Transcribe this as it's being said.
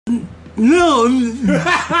No.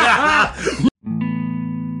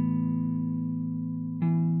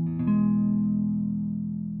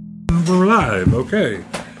 We're live. Okay.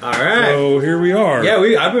 All right. So here we are. Yeah,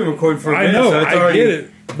 I've been recording for a minute. I know. So it's I already get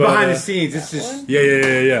it. But, behind the scenes. It's just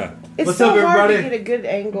Yeah. It's What's so up, hard everybody? to get a good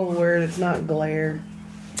angle where it's not glare.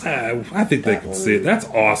 I think they can see it. That's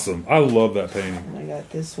awesome. I love that painting. I got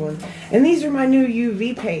this one. And these are my new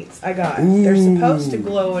UV paints I got. They're supposed to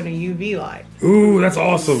glow in a UV light. Ooh, that's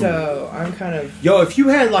awesome. So I'm kind of... yo. If you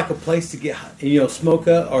had like a place to get smoke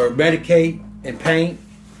up or medicate and paint,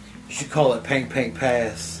 you should call it Paint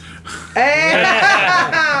Pass. Hey,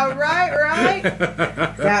 right.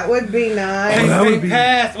 That would be nice. that would be-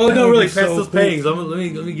 Pass. Oh that no, would really be pass so those cool. paintings. Let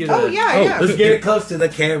me get. Oh, yeah. Let's get it close to the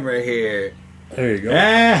camera here. There you go.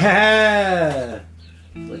 Ah,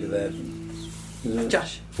 look at that.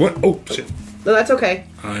 Josh. What? Oh, shit. No, that's okay.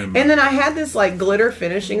 I'm. And then I had this like glitter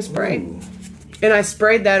finishing spray. And I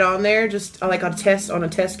sprayed that on there just like on a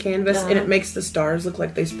test canvas. And it makes the stars look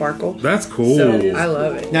like they sparkle. That's cool. So I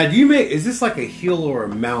love it. Now, is this like a hill or a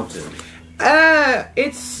mountain?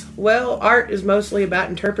 Art is mostly about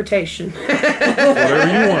interpretation.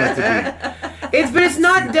 Whatever you want it to But it's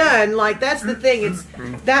not done. Like, that's the thing. It's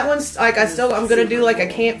that one's like I'm gonna do like a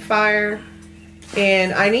campfire,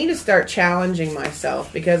 and I need to start challenging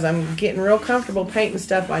myself because I'm getting real comfortable painting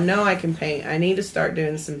stuff I know I can paint. I need to start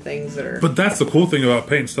doing some things that are. be. But that's the cool thing about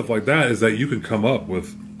painting stuff like that is that you can come up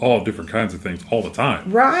with all different kinds of things all the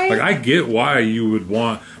time. Right. Like, I get why you would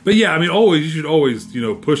want. But yeah, I mean, you should always,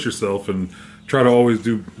 push yourself and try to always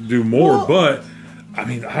do more. Well, but I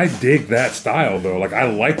mean, I dig that style though. Like, I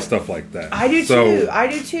like stuff like that. I do So, too.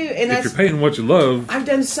 And if you're painting what you love, I've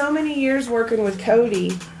done so many years working with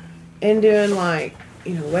Cody and doing like,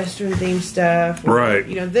 Western themed stuff. Or, Right.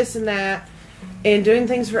 This and that. And doing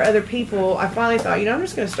things for other people. I finally thought, I'm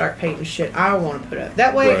just going to start painting shit I want to put up.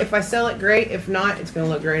 That way, Right. if I sell it, great. If not, it's going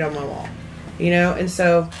to look great on my wall. And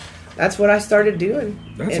so that's what I started doing.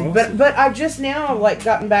 That's and, awesome. But I've just now like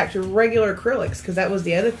gotten back to regular acrylics because that was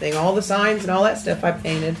the other thing. All the signs and all that stuff I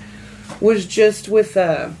painted was just with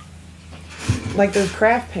like those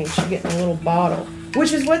craft paints you get in a little bottle,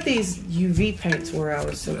 which is what these UV paints were. I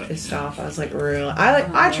was so pissed off. I was like, really?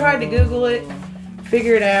 I tried to Google it,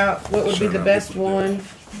 figure it out what would be the best one.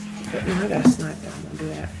 But no, I gotta snipe that. I'm gonna do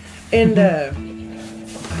that. And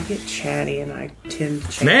I get chatty and I tend to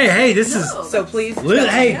change. Man, hey, this is. So please,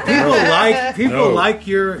 Hey, people like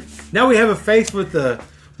your. Now we have a face with the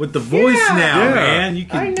voice Yeah. now, Yeah. man. You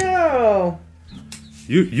I can. know.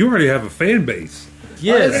 you already have a fan base. If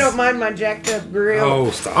you don't Yes. mind my jacked up grill.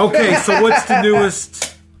 Oh, stop. Okay, so what's the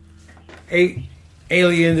newest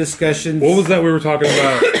alien discussions? What was that we were talking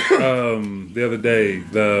about the other day?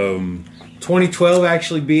 The 2012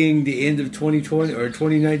 actually being the end of 2020 or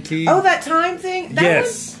 2019? Oh, that time thing? That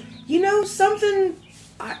Yes. was, something...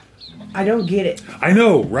 I don't get it. I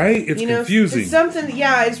know, right? It's You know, confusing. It's something...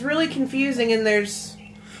 Yeah, it's really confusing, and there's...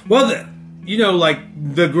 Well, like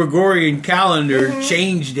the Gregorian calendar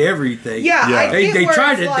changed everything. Yeah, Yeah. I get They where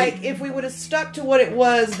tried it's it. like, if we would have stuck to what it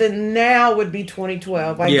was, then now would be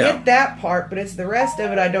 2012. I Yeah. get that part, but it's the rest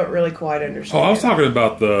of it I don't really quite understand. Oh, I was talking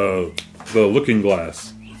about the Looking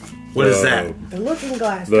Glass. What is that? The Looking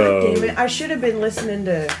Glass. The- God damn it. I should have been listening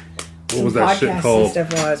to What was that shit podcasts called? and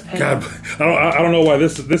stuff while I was painting. God, I don't know why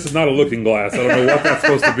this is not a looking glass. I don't know what that's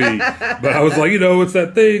supposed to be. But I was like, it's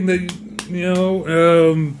that thing that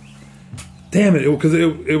damn it, because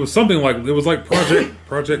it was something like it was like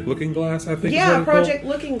Project Looking Glass, I think. is what Yeah, it's Project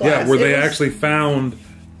called. Looking Glass. Yeah, where It they was- actually found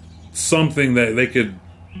something that they could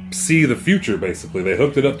see the future. Basically, they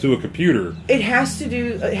hooked it up to a computer. It has to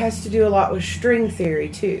do a lot with string theory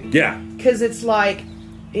too. Yeah, Because it's like,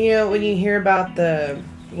 when you hear about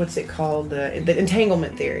what's it called, the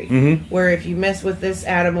entanglement theory, where if you mess with this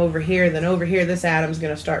atom over here, then over here this atom's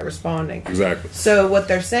going to start responding. exactly. So what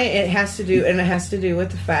they're saying, it has to do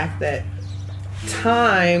with the fact that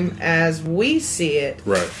time as we see it,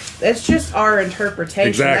 Right. that's just our interpretation.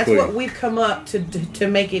 Exactly. That's what we've come up to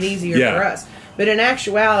make it easier Yeah. for us. But in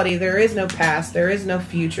actuality, there is no past, there is no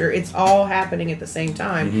future. It's all happening at the same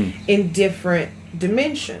time in different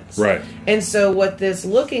dimensions. Right. And so what this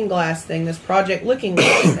Looking Glass thing, this Project Looking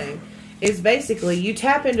Glass thing, is basically you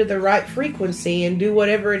tap into the right frequency and do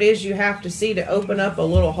whatever it is you have to see to open up a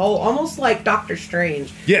little hole, almost like Doctor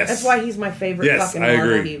Strange. Yes. That's why he's my favorite Yes, fucking I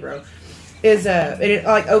Marvel agree. hero. It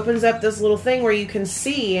like opens up this little thing where you can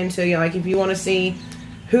see into, like if you want to see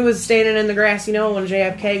who was standing in the grassy knoll when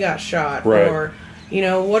JFK got shot, Right. or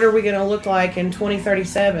what are we going to look like in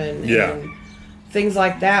 2037, Yeah. and things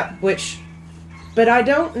like that. But I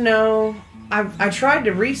don't know I tried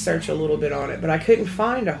to research a little bit on it, but I couldn't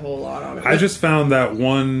find a whole lot on it. I just found that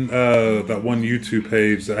one YouTube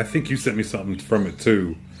page that I think you sent me something from it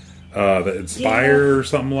too. The Inspire or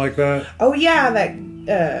something like that. Oh yeah,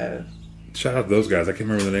 that. Shout out to those guys. I can't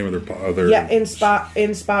remember the name of their. Yeah,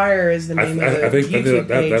 Inspire is the name of the I think YouTube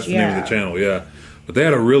page. that's the name of the channel. Yeah, but they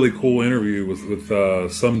had a really cool interview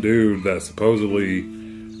with some dude that supposedly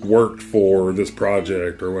worked for this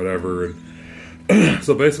project or whatever, and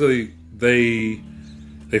so basically they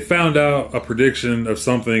found out a prediction of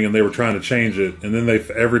something and they were trying to change it, and then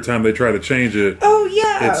every time they tried to change it,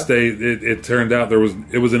 it turned out it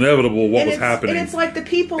was inevitable what was happening, and it's like the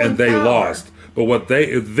people and in they power. lost. But what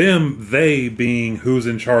they being who's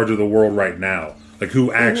in charge of the world right now, like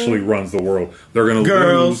who actually runs the world, they're going to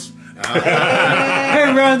lose.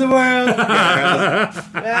 Hey, run the world.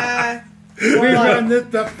 We run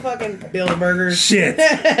the fucking Bilderbergers. Shit.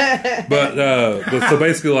 but so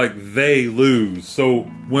basically, like they lose. So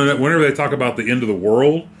whenever they talk about the end of the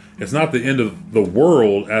world, it's not the end of the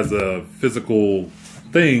world as a physical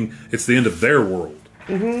thing. It's the end of their world.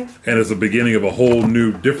 Mm-hmm. And it's the beginning of a whole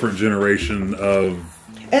new, different generation of.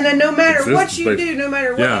 And then no matter what you do, no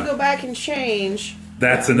matter what you go back and change,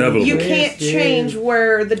 that's inevitable. You can't change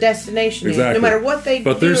where the destination is, no matter what they do.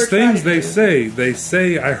 But there's things they say. They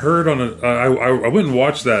say, I heard on I went and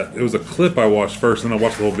watched that. It was a clip I watched first, and I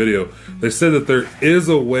watched the whole video. They said that there is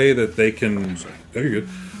a way that they can. There you go.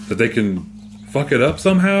 That they can fuck it up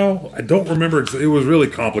somehow. I don't remember. It was really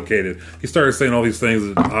complicated. He started saying all these things,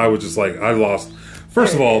 and I was just like, I lost.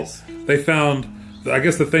 First of all, they found, I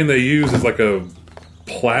guess the thing they use is like a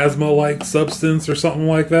plasma-like substance or something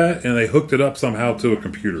like that, and they hooked it up somehow to a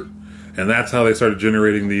computer. And that's how they started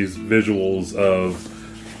generating these visuals of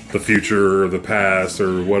the future or the past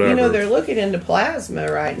or whatever. You know, they're looking into plasma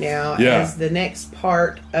right now as the next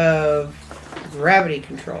part of gravity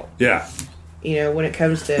control. Yeah. You know, when it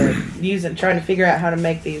comes to trying to figure out how to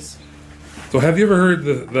make these. So have you ever heard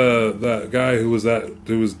the guy who was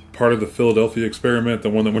part of the Philadelphia experiment, the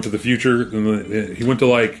one that went to the future, and he went to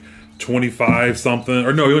like 25 something,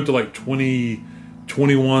 or no, he went to like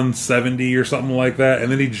 2170 or something like that,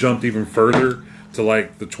 and then he jumped even further to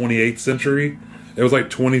like the 28th century. It was like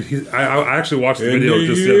 20. I actually watched the video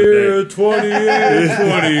just the other day.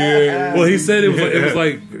 28. Well, he said it was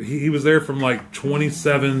like he was there from like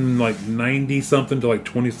 2790 something to like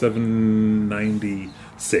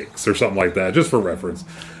 2796 or something like that, just for reference.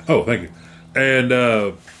 Oh, thank you. And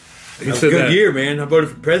he said good year, man. I voted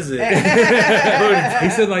for president. He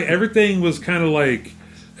said like everything was kind of like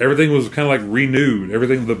renewed.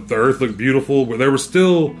 Everything, the earth looked beautiful. But there were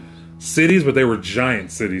still cities, but they were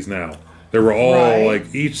giant cities now. They were all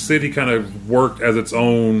like each city kind of worked as its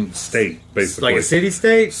own state, basically, like a city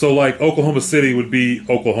state. So like Oklahoma City would be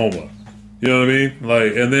Oklahoma. You know what I mean?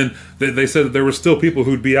 Like, and then they said that there were still people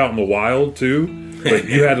who'd be out in the wild too. But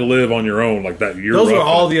you had to live on your own, like that. Those were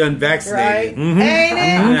all the unvaccinated. Right? Mm-hmm. Ain't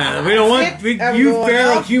it? Nah, we don't want you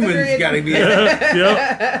feral humans. Got to be.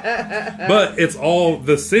 Yep. But it's all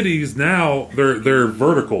the cities now. They're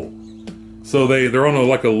vertical, so they're on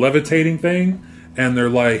like a levitating thing, and they're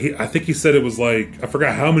like. I think he said it was like I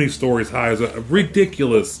forgot how many stories high. It was a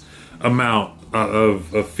ridiculous amount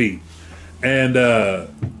of feet, and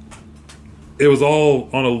it was all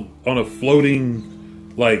on a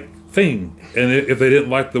floating like thing. And if they didn't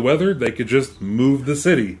like the weather, they could just move the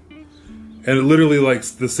city. And it literally, like,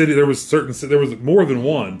 the city, there was more than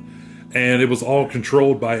one, and it was all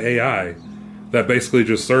controlled by AI that basically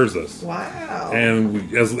just serves us. Wow. And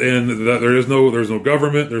there's no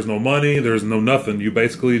government, there's no money, there's no nothing. You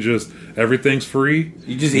basically everything's free.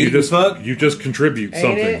 You just eat the fuck? You just contribute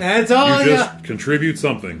something. That's all. You just contribute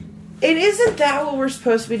something. And isn't that what we're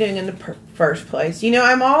supposed to be doing in the first place? You know,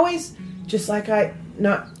 I'm always just like I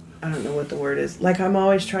don't know what the word is. Like, I'm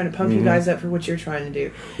always trying to pump you guys up for what you're trying to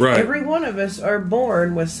do. Right. Every one of us are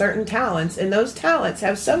born with certain talents, and those talents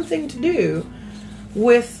have something to do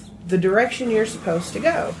with the direction you're supposed to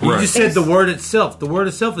go. You just said the word itself. The word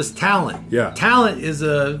itself is talent. Yeah. Talent is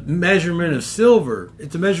a measurement of silver.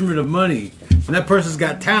 It's a measurement of money. When that person's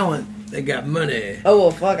got talent, they got money. Oh,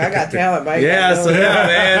 well, fuck, I got talent, man. Man.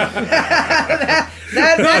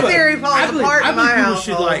 That theory falls apart in my house.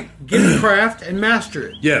 People should, like, get a craft and master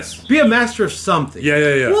it. Yes. Be a master of something.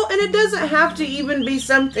 Yeah. Well, and it doesn't have to even be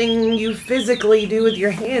something you physically do with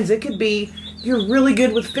your hands. It could be you're really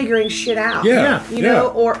good with figuring shit out. Yeah. You know,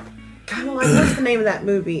 or kind of like, what's the name of that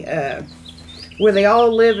movie? Where they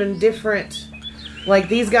all live in different... Like,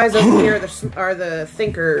 these guys over here are the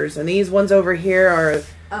thinkers, and these ones over here are...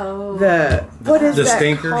 what is that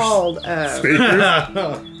stinkers? called?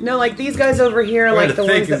 No, like these guys over here are like the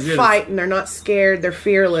ones that fight and they're not scared, they're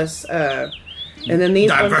fearless. And then these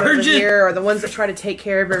ones over Divergent? here are the ones that try to take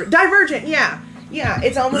care of everything. Divergent, yeah. Yeah,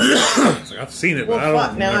 it's almost It's like, I've seen it, well, but I don't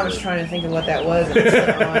fuck, now I remember. was trying to think of what that was. And it's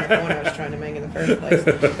not on the one I was trying to make in the first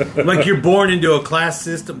place. Like you're born into a class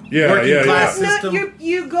system. Yeah, working yeah, class yeah. system. No,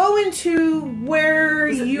 you go into where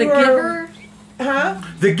you The are. Giver. Huh?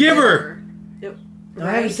 The Giver. Yep.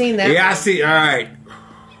 I haven't seen that. Yeah, I see. All right.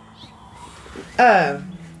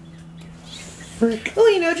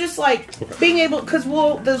 Well, you know, just like being able, because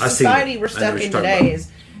the I see society it. we're I know stuck what in you're talking today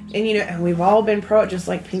is, and you know, and we've all been just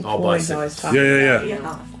like Pink All Floyd's bicycles. always talking Yeah. about.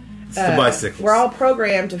 Yeah. It's the bicycles. We're all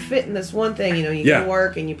programmed to fit in this one thing. You know, you Yeah. go to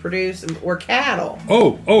work and you produce, and we're cattle,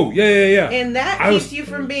 Oh, yeah. and that I keeps was- you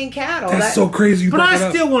from being cattle. That's That- so crazy. You But brought I that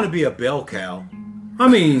up. still want to be a bell cow. I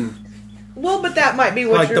mean, well, but that might be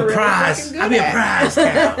what like you're the really prize. fucking good I'd be a at. prize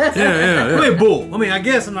cow. Yeah. I'm a bull. I mean, I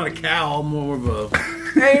guess I'm not a cow. I'm more of a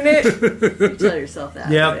Ain't it? You tell yourself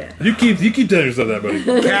that. Yep. You keep telling yourself that, buddy.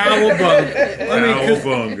 cowabunga. I mean,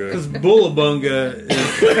 Cowabunga. because bullabunga is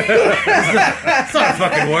it's not a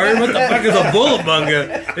fucking word. What the fuck is a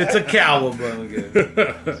bullabunga? It's a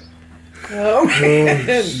cowabunga. Oh, man.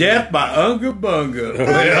 Death by Unga Bunga.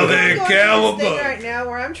 Well, I'm then going through this thing cowabunga. right now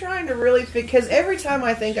where I'm trying to really because every time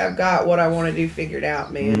I think I've got what I want to do figured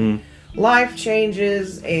out, man, Mm-hmm. life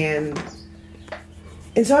changes and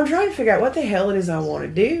so I'm trying to figure out what the hell it is I want to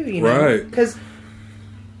do, you know? Right. Because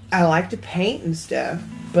I like to paint and stuff,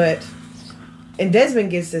 but and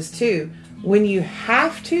Desmond gets this too. When you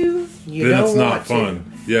have to, you Then don't it's want not fun.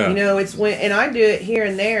 to. Yeah. You know, it's when and I do it here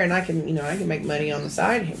and there, and I can make money on the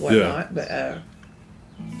side and whatnot. But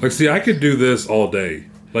Like, see, I could do this all day.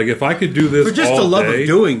 Like, if I could do this For just all the love day, of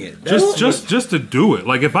doing it. just to do it.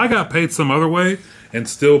 Like, if I got paid some other way and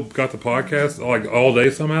still got the podcast like all day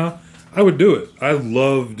somehow, I would do it. I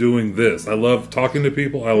love doing this. I love talking to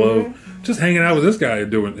people. I love just hanging out with this guy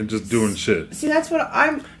and just doing shit. see, that's what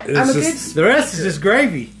I'm It's a just- The rest is just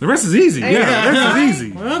gravy. The rest is easy. Yeah, the rest is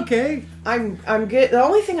easy. Okay. I'm good. The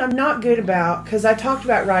only thing I'm not good about because I talked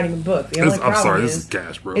about writing a book. The only I'm problem sorry, is, this is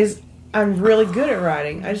cash, bro. is I'm really good at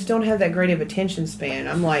writing. I just don't have that great of attention span.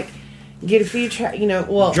 I'm like get a few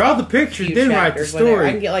Draw the picture, few then write the chapters, whatever. I can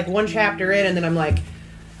story. get like one chapter in, and then I'm like,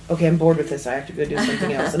 okay, I'm bored with this. I have to go do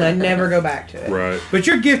something else, and I never go back to it. Right. But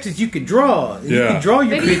your gift is you can draw. You Yeah. can draw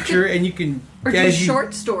your Maybe you picture and you can Or do as you-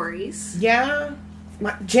 short stories. Yeah.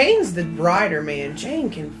 Jane's the writer, man. Jane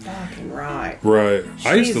can fucking write. Right.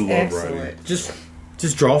 I used She's to love excellent. writing.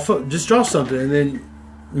 just draw something and then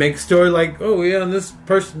make a story like, oh yeah, and this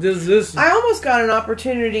person does this. I almost got an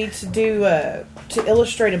opportunity to do to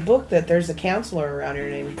illustrate a book that there's a counselor around here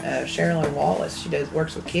named Sherilyn Wallace. She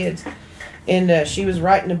works with kids, and she was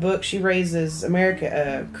writing a book. She raises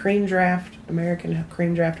American cream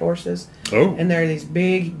draft horses, and they're these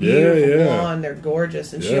big, beautiful blonde. They're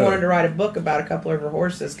gorgeous, and she Yeah. wanted to write a book about a couple of her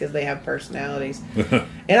horses because they have personalities.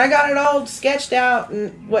 And I got it all sketched out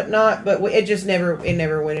and whatnot, but it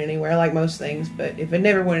never went anywhere. Like most things, but if it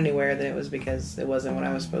never went anywhere, then it was because it wasn't what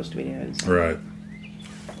I was supposed to be doing. So. Right.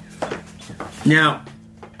 Now,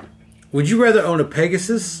 would you rather own a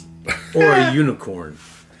Pegasus or a unicorn?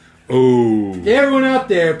 Oh. Everyone out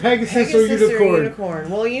there, Pegasus or unicorn? unicorn.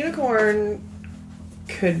 Well, a unicorn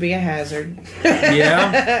could be a hazard.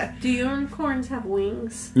 Yeah. Do unicorns have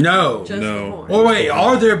wings? No. Just No. the horns. Oh wait,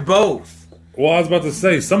 are there both? Well, I was about to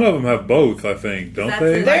say, some of them have both, I think, don't That's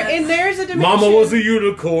they? it. There's a dimension. Mama was a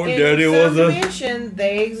unicorn, in Daddy some was a. dimension.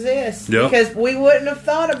 They exist Yep. because we wouldn't have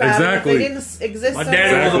thought about Exactly. it if they didn't exist. My somewhere.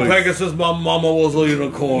 daddy was Exactly. a Pegasus, my mama was a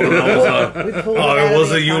unicorn. I was a, We pulled oh, it out it of was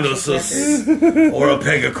the a Akashic Unisys or a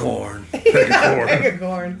Pegacorn. Pegacorn.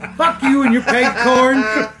 Pegacorn. Fuck you and your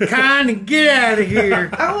Pegacorn. Kind of get out of here.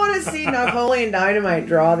 I want to see Napoleon Dynamite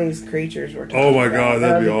draw these creatures we're talking Oh my about. God,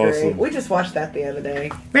 that'd be great. awesome. We just watched that the other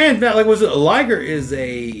day. Man, that, like, was it a liger? Is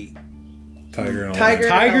a Tiger and a Tiger,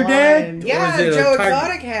 Tiger and a Dad? lion. Or Yeah, is it a Joe tiger-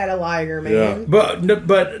 Exotic had a liger, man. Yeah.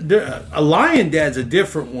 but a lion dad's a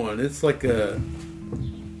different one. It's like a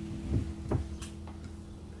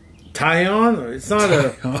Tyon, or it's not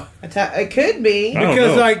a It could be. I don't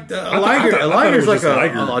because know. like I a thought- liger. I thought A it liger's was like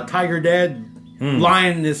just a liger. a tiger dad,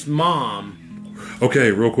 lioness mom.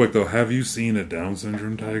 Okay, real quick though, have you seen a Down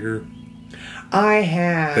syndrome tiger? I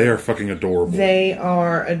have. They are fucking adorable. They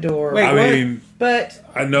are adorable. Wait, I what? mean, but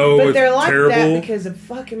I know but it's they're like terrible. that because of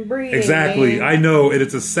fucking breeding. Exactly, man. I know, and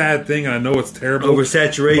it's a sad thing, and I know it's terrible.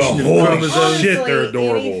 Oversaturation But of holy chromosomes. shit, they're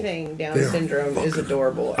adorable. Anything Down They're syndrome is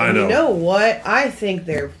adorable. I And know. You know what? I think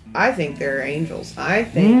they're angels. I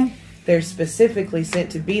think they're specifically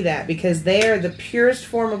sent to be that because they are the purest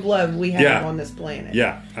form of love we have Yeah. on this planet.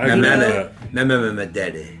 Yeah, I agree with that. Mama,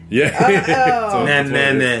 daddy. Yeah, Uh-oh. So that's what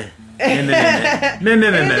it is. And then,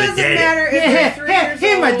 And it doesn't matter if they're 3 years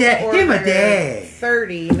Hey, my old dad. or Hey, my they're dad.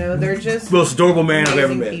 30. You know, they're just Most adorable man I've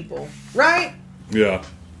ever amazing met. people, right? Yeah.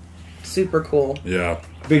 Super cool. Yeah.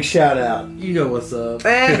 Big shout out. You know what's up.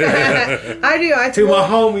 I do. To my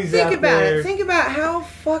homies think out about there. it. Think about how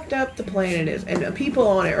fucked up the planet is, and the people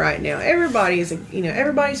on it right now. Everybody's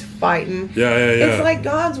fighting. Yeah. It's like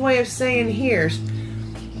God's way of saying, "Here's,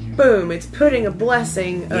 boom!" It's putting a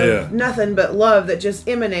blessing of Yeah. nothing but love that just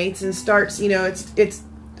emanates and starts. You know, it's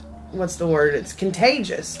what's the word? It's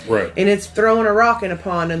contagious, Right. And it's throwing a rock in a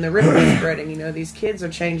pond, and the ripple is spreading. You know, these kids are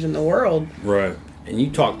changing the world. Right. And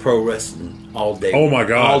you talk pro wrestling all day. Oh my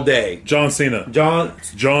God. All day. John Cena. John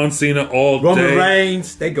Cena all Roman day.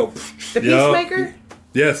 Reigns, they go. The Yeah. Peacemaker,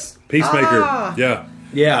 Yes. Peacemaker. Ah. Yeah.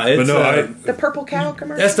 Yeah, it's But no, the purple cow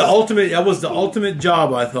commercial. that's the ultimate. That was the ultimate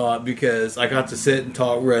job, I thought, because I got to sit and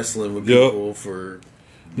talk wrestling with Yep. people for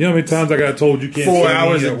You know how many times I got told you can't 4 see me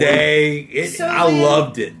hours at a work? day. So I then,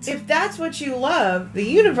 loved it. If that's what you love, the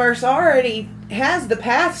universe already has the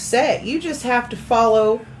path set. You just have to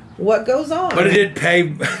follow what goes on. But it did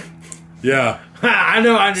pay. Yeah. I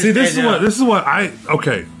know. I See, understand. this is what I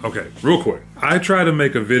okay, real quick. I tried to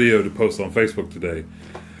make a video to post on Facebook today.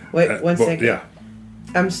 Wait, one But, second. Yeah.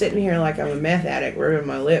 I'm sitting here like I'm a meth addict, rubbing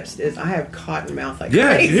my lips. I have cotton mouth like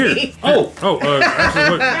Yeah, crazy. here. Actually,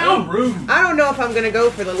 look. I'm rude. I don't know if I'm going to go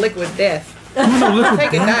for the liquid death. Liquid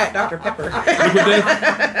Take a Diet Dr. Pepper.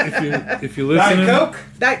 Death. If you're Diet listening, Coke,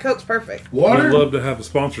 Diet Coke's perfect. we'd water. love to have a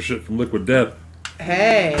sponsorship from Liquid Death.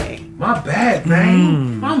 Hey. My bad,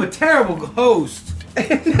 man. I'm a terrible host.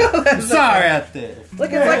 I'm sorry out there.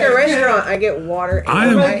 Look, it's like a restaurant. I get water.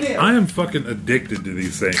 And I am fucking addicted to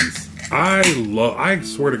these things. I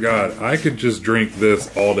swear to God, I could just drink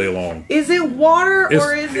this all day long. Is it water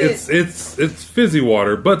or is it? It's fizzy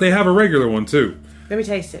water, but they have a regular one too. Let me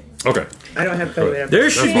taste it. Okay. I don't have COVID. There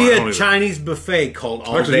should That's be fine, I don't a either. Chinese buffet called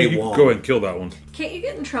All Actually, Day you Long. go ahead and kill that one. Can't you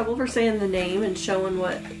get in trouble for saying the name and showing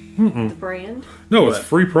what the brand? No, it's What?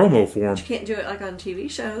 free promo for them. You can't do it like on TV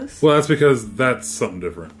shows. Well, that's because that's something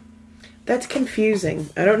different. That's confusing.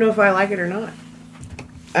 I don't know if I like it or not.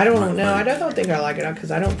 I don't know. I don't think I like it because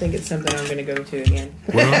I don't think it's something I'm going to go to again.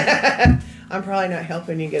 Well, I'm probably not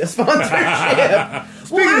helping you get a sponsorship.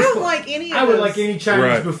 Well, I don't like any of I would those. like any Chinese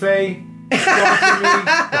Right. buffet. Sponsor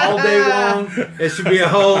me all day long. It should be a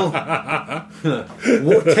whole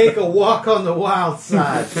take a walk on the wild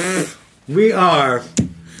side. We are.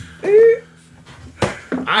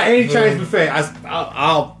 Any Chinese buffet,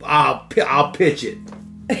 I'll pitch it.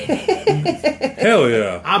 hell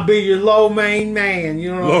yeah. I'll be your low main man.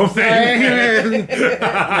 You know what I'm saying?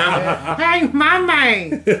 Hey, my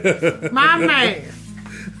man, my man.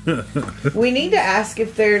 We need to ask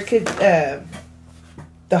if there could.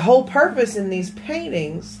 The whole purpose in these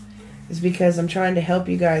paintings is because I'm trying to help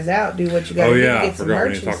you guys out, do what you guys Oh, do yeah, to I get some forgot we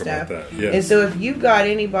merch need to and talk about stuff. that, yeah. And so, if you've got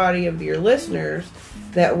anybody of your listeners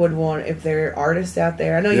that would want, if there are artists out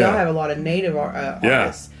there, I know Yeah. y'all have a lot of native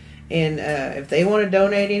artists. And if they want to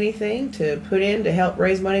donate anything to put in to help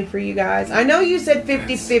raise money for you guys. I know you said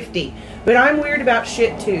 50-50, but I'm weird about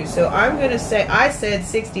shit too. So I'm going to say, I said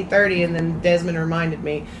 60-30 and then Desmond reminded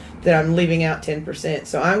me that I'm leaving out 10%.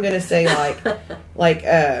 So I'm going to say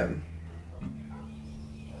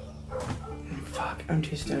fuck, I'm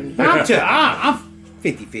too stoned. I'm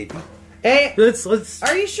 50-50. Hey, Let's.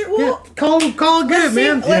 are you sure? Yeah, Well, call it good, let's see,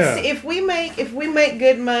 man. let's see. If we make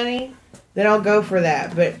good money, then I'll go for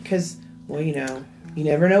that. But because, well, you know, you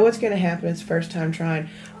never know what's going to happen. It's first time trying.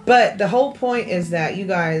 But the whole point is that you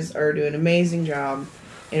guys are doing an amazing job,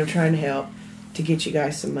 and I'm trying to help to get you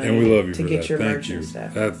guys some money And we love you to for get that. your Thank merch you. and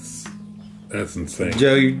stuff. That's insane.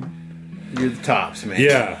 Joe, you're the tops, man.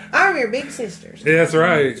 Yeah. I'm your big sisters. Yeah, that's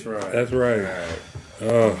right. That's right. That's right.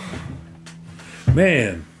 Oh,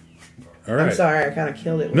 man. All right. I'm sorry, I kind of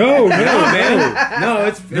killed it. With No, that. no, man. No,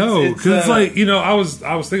 it's Because it's like, you know, I was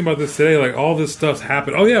thinking about this today. Like, all this stuff's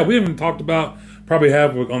happened. Oh yeah, we haven't talked about. Probably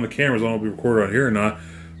have on the cameras. I don't know if we recorded on here or not.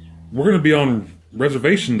 We're gonna be on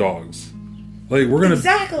Reservation Dogs. Like we're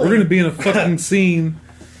gonna be in a fucking scene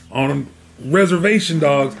on Reservation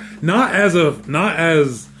Dogs. Not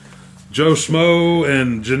as Joe Schmo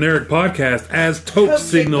and generic podcast, as Tope Tope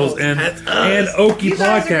Signals Signals. and Okie You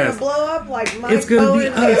guys are gonna podcast. blow up like Mike It's gonna be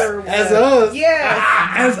Bowen us. or As what? us.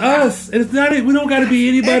 Yeah. As us, and it's not. We don't got to be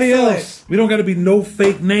anybody Excellent. else. We don't got to be no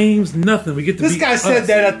fake names. Nothing. We get to This be. guy us. said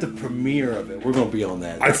that at the premiere of it. We're gonna be on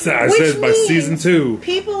that. I said Which by means season 2.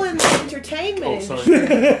 people in the entertainment Oh,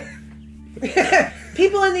 industry,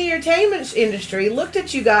 people in the entertainment industry looked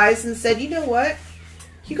at you guys and said, "You know what?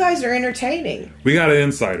 You guys are entertaining." We got an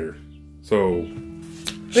insider. So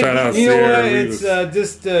shout out You know Sierra what? Rivas. It's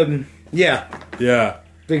just yeah. Yeah.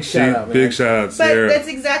 Big shout out, man. Big shout out, But Sierra. that's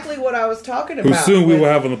exactly what I was talking about. Who soon we with will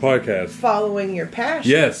have on the podcast. following your passion.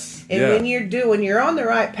 Yes. And yeah. when you're on the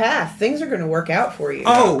right path, things are going to work out for you.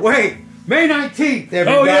 Oh, wait. May 19th, everybody.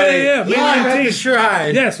 Oh, yeah. May Live at the 19th.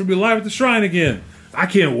 Shrine. Yes, we'll be live at the Shrine again. I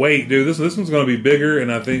can't wait, dude. This one's going to be bigger and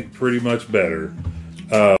I think pretty much better.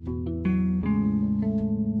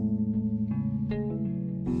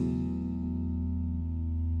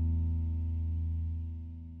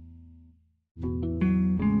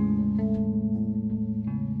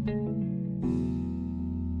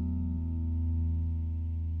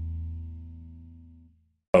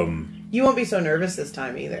 You won't be so nervous this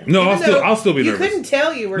time either. No, Even though I'll still be you nervous. couldn't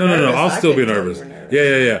tell you were No, nervous. I'll I still be couldn't tell nervous. you were nervous.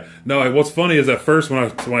 Yeah. No, like, what's funny is at first when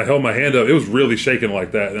I held my hand up, it was really shaking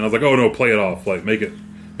like that, and I was like, "Oh no, play it off, like make it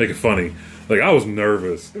funny." Like I was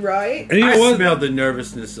nervous, Right? and you know I what? smelled the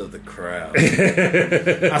nervousness of the crowd. I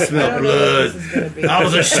I smelled don't know what blood. this is gonna be. I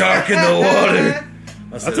was a shark in the water.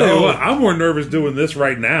 I I'll said, tell you "Oh." what, I'm more nervous doing this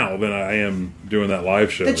right now than I am doing that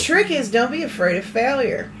live show. The trick is don't be afraid of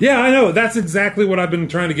failure. Yeah, I know. That's exactly what I've been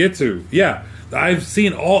trying to get to. Yeah, I've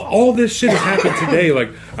seen all this shit has happened today. Like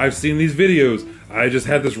I've seen these videos. I just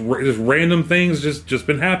had this random things just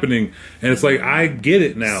been happening, and it's like I get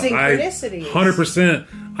it now. Synchronicities. 100%.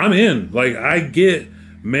 I'm in. Like I get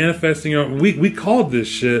manifesting. We called this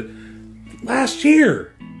shit last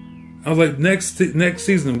year. I was like next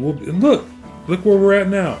season. Look where we're at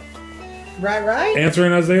now. Right?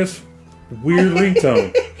 Answering Isaiah's weird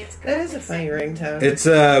ringtone. That is a funny ringtone. It's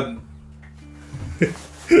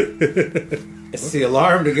it's the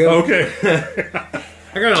alarm to go. Okay.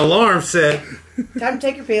 I got an alarm set. Time to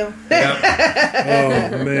take your pill.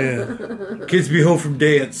 Oh man. Kids be home from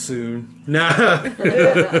dance soon. Nah.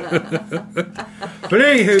 But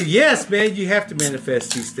anywho, yes, man, you have to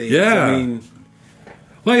manifest these things. Yeah.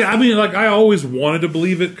 I mean, Like I always wanted to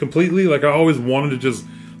believe it completely. Like I always wanted to just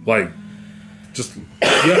but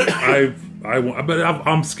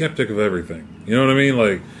I'm skeptic of everything. You know what I mean?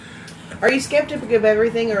 Like Are you skeptic of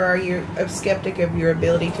everything, or are you a skeptic of your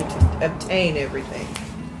ability to obtain everything?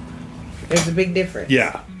 There's a big difference.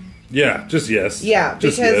 yeah, just yes. Yeah,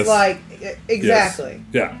 Just because yes. exactly.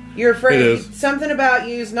 Yes. Yeah. You're afraid It is. something about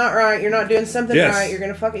you is not right. You're not doing something Yes. right. You're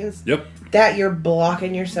gonna fucking Yep. that you're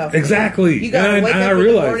blocking yourself. Exactly. You gotta And wake I up in the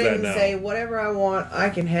realize morning that and now. say whatever I want, I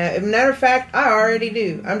can have. As a matter of fact, I already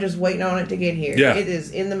do. I'm just waiting on it to get here. Yeah. It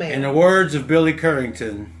is in the mail. in the words of Billy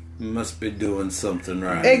Currington, must be doing something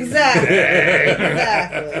right. Exactly.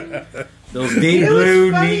 Exactly. Those deep You know what's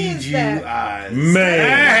blue funny need is you that- eyes.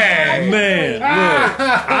 Man, look,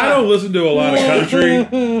 I don't listen to a lot of country,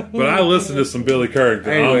 but I listen to some Billy Currington.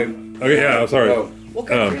 Anyway. Okay, yeah, I'm sorry. Oh. Well,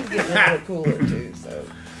 country's getting a little cooler too, so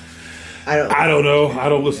I don't know. I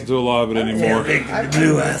don't listen to a lot of it anymore. I've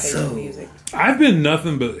Blue never eyes taken soul. music. I've been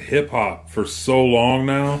nothing but hip hop for so long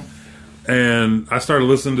now, and I started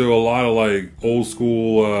listening to a lot of like old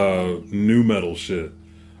school new metal shit.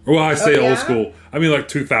 Well, I say Oh, yeah? old school, I mean like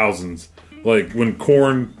 2000s, like when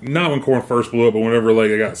Korn, not when Korn first blew up, but whenever like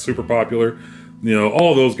it got super popular. You know,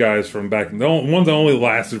 all those guys from back, the ones that only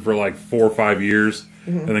lasted for like 4 or 5 years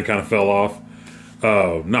and then kind of fell off.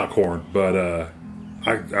 Not Korn, but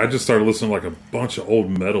I just started listening to like a bunch of old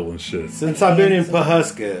metal and shit. Since I've been in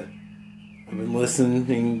Pawhuska, I've been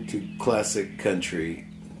listening to classic country.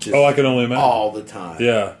 Just Oh, I can only imagine. all the time.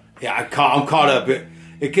 Yeah. Yeah, I'm caught up.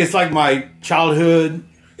 It gets like my childhood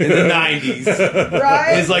in the 90s.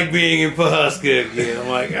 Right? It's like being in Pawhuska again. I'm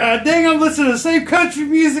like, ah, dang, I'm listening to the same country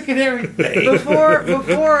music and everything. Before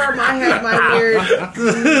I had my weird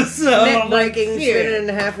So neck I'm like, breaking shit. spending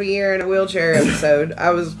a half a year in a wheelchair episode, I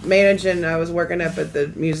was working up at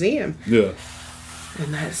the museum, Yeah.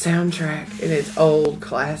 and that soundtrack, and it's old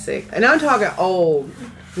classic, and I'm talking old,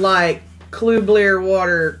 like Clue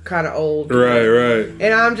Water kind of old. Right.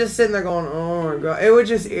 And I'm just sitting there going, oh my god, it would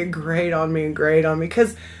just grate on me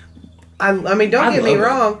because I mean, don't get me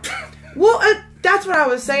wrong. Well, that's what I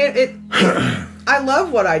was saying. I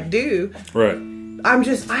love what I do. Right. I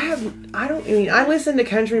listened to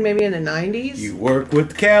country maybe in the 90s. You work with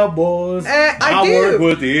the cowboys. I do. work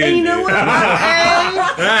with the And you Indians. know what?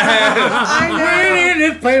 I know.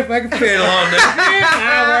 Just play a fucking fiddle on there.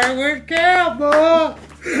 I work with cowboys.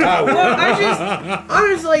 I'm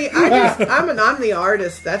the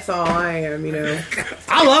artist. That's all I am, you know.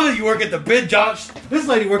 I love it. You work at the Ben Johnson. This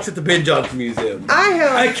lady works at the Ben Johnson Museum. I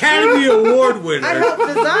helped Academy Award winner. I helped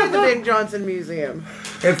design the Ben Johnson Museum.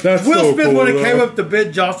 If That's Will so Smith cool, would have though. came up to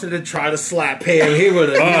Ben Johnson and tried to slap him, he would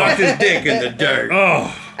have knocked his dick in the dirt.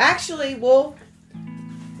 Oh. Actually, well,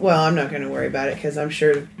 I'm not going to worry about it because I'm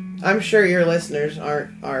sure I'm sure your listeners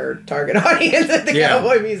aren't our target audience at the Yeah.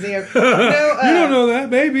 Cowboy Museum. No, You don't know that,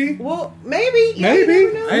 maybe. Well, maybe. Yeah, Maybe.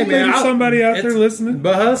 you never know. Hey, man, Maybe I'll- somebody out there it's listening.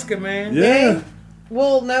 Bahuska, man. Yeah. Hey,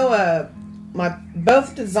 well, no. My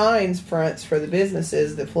both designs fronts for the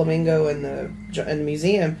businesses, the Flamingo and the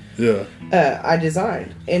museum, Yeah. I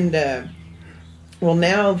designed, and well,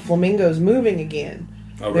 now Flamingo's moving again.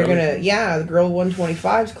 Oh, They're really? the Grill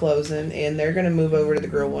 125's closing, and they're gonna move over to the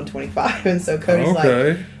Grill 125. And so Cody's Okay.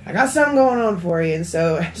 like, "I got something going on for you." And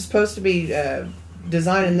so I'm supposed to be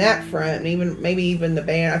designing that front, and maybe even the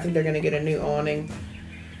band. I think they're gonna get a new awning.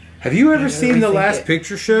 Have you ever I seen the rethink Last it.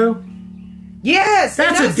 Picture Show? Yes,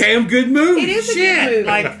 That's and a damn good movie. It is a Shit. good movie.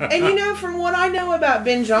 Like, And you know, from what I know about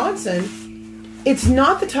Ben Johnson, it's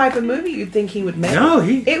not the type of movie you'd think he would make. No,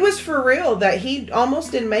 It was for real that he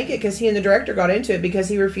almost didn't make it because he and the director got into it because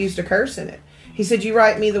he refused to curse in it. He said, "You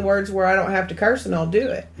write me the words where I don't have to curse, and I'll do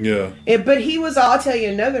it." Yeah. But he was. I'll tell you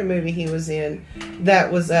another movie he was in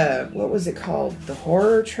that was what was it called? The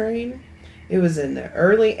Horror Train. It was in the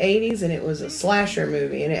early '80s, and it was a slasher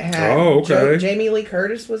movie, and it had Oh, okay. Jamie Lee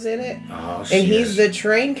Curtis was in it. oh, And he's the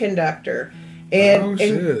train conductor. And, Oh, and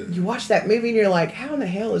shit. you watch that movie and you're like, how in the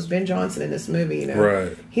hell is Ben Johnson in this movie? You know,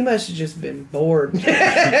 Right. He must have just been bored.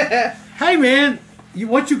 Hey, man,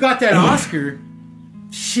 once you got that Oscar,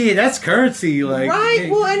 shit, that's currency. Like, Right. hey,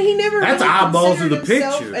 Well, and he never That's really eyeballs of considered the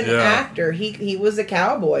himself picture. an Yeah. actor. He was a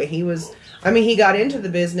cowboy. He was. I mean, he got into the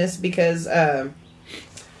business because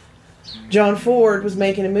John Ford was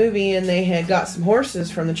making a movie, and they had got some horses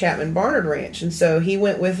from the Chapman Barnard Ranch, and so he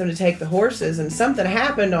went with them to take the horses. And something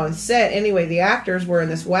happened on set. Anyway, the actors were in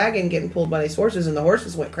this wagon getting pulled by these horses, and the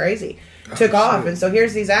horses went crazy, took off. shit. And so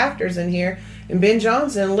here's these actors in here. And Ben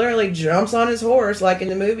Johnson literally jumps on his horse like in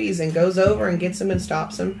the movies and goes over and gets him and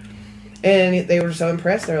stops him. And they were so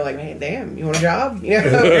impressed. They were like, "Man, damn, you want a job?" You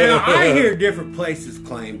know? Now, I hear different places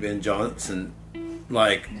claim Ben Johnson,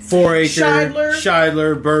 like 4-Acre,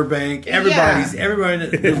 Shidler, Burbank, everybody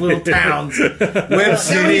in the little towns, Web No,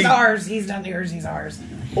 City. he's ours. He's done yours. He's ours.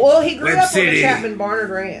 Well, he grew Web up on City. the Chapman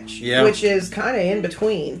Barnard Ranch, Yeah. which is kind of in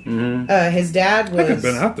between. His dad I think I've was.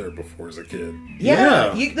 been out there before as a kid.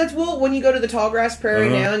 Yeah, Yeah. that's when you go to the Tallgrass Prairie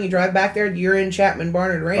Uh-huh. now and you drive back there, you're in Chapman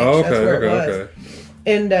Barnard Ranch. Oh, okay, That's where okay, it was. okay.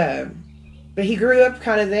 And but he grew up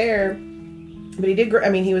kind of there. But he did. I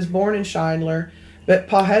mean, he was born in Shidler, but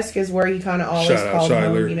Pawhuska is where he kind of always Shout out called home.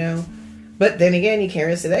 Shidler. You know. But then again, you can't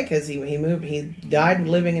really say that because he moved. He died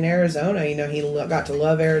living in Arizona. You know, he got to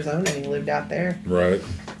love Arizona and he lived out there. Right.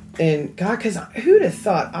 And God, because who'd have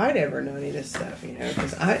thought I'd ever know any of this stuff? You know,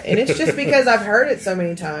 and it's just because I've heard it so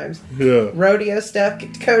many times. Yeah. Rodeo stuff.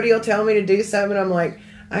 Cody will tell me to do something. I'm like,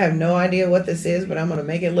 I have no idea what this is, but I'm going to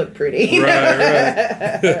make it look pretty. you know?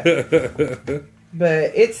 Right.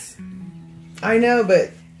 But I know,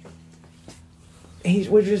 but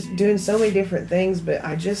we're just doing so many different things. But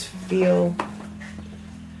I just feel,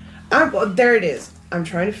 there it is. I'm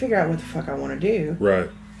trying to figure out what the fuck I want to do. Right.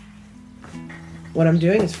 What I'm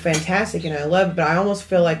doing is fantastic and I love it, but I almost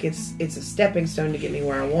feel like it's a stepping stone to get me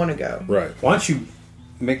where I want to go. Right. Why don't you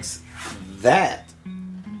mix that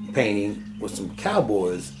painting with some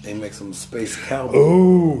cowboys and make some space cowboys?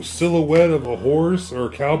 Oh, silhouette of a horse or a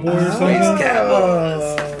cowboy or something.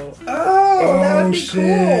 That would be shit.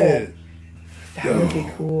 cool. That would be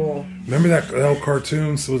cool. Remember that old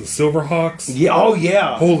cartoon? Was it Silverhawks? Yeah, oh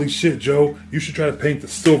yeah. Holy shit, Joe! You should try to paint the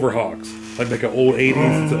Silverhawks like an old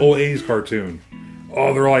 '80s. It's an old '80s cartoon.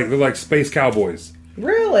 Oh, they're like space cowboys.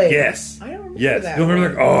 Really? Yes. I don't remember yes. that You don't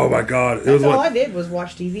remember one. that? Oh my god! It That's was all I like did was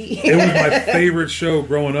watch TV. it was my favorite show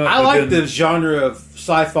growing up. I but like then- the genre of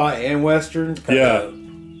sci-fi and western. Yeah.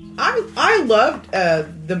 I loved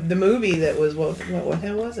the movie that was what the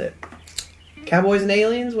hell was it? Cowboys and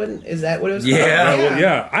Aliens? Is that what it was called? Yeah. Well,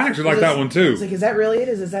 yeah, I actually like that one It's too. like, is that really it?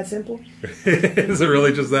 Is that simple? Is it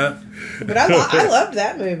really just that? But I loved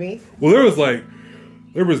that movie. Well,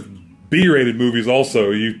 there was B-rated movies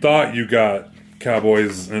also. You thought you got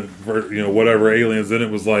cowboys and whatever aliens, then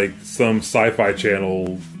it was like some sci-fi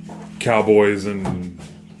channel cowboys and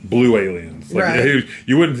blue aliens. Like Right.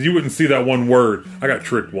 you wouldn't see that one word. I got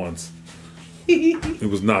tricked once. It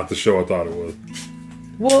was not the show I thought it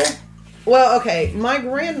was. Well, okay. My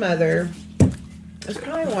grandmother. That's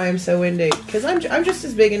probably why I'm so into, because I'm just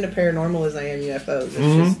as big into paranormal as I am UFOs. It's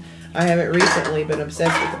just I haven't recently been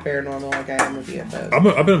obsessed with the paranormal like I am with UFOs.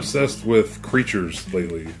 I've been obsessed with creatures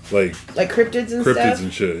lately, like Cryptids and cryptids stuff.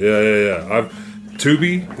 and shit. Yeah. I've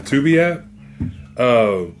the Tubi app.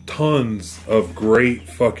 Tons of great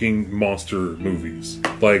fucking monster movies,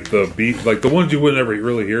 like the ones you wouldn't ever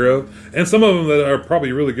really hear of, and some of them that are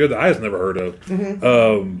probably really good that I just never heard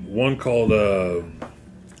of. One called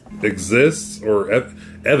Exists or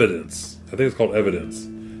Evidence. I think it's called Evidence.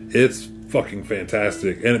 It's fucking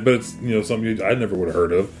fantastic, but it's something I never would have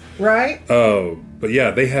heard of. Right? But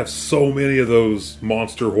yeah, they have so many of those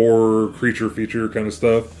monster horror creature feature kind of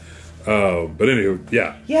stuff. But anywho,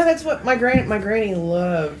 yeah. Yeah, that's what my granny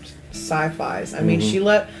loved sci-fis. I mean, Mm-hmm. she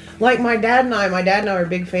loved, like my dad and I are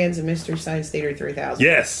big fans of Mystery Science Theater 3000.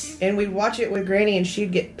 Yes. And we'd watch it with Granny, and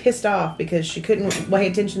she'd get pissed off because she couldn't pay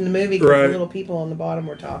attention to the movie because Right. the little people on the bottom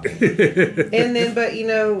were talking. And then, but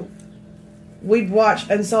we'd watch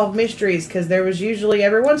Unsolved Mysteries because there was usually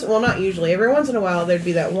every once in a while there'd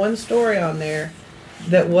be that one story on there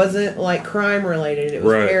that wasn't like crime related. It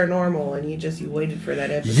was Right. paranormal, and you waited for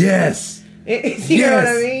that episode. Yes. You know what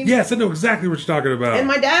I mean? Yes, I know exactly what you're talking about. And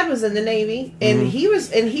my dad was in the Navy, and he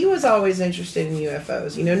was always interested in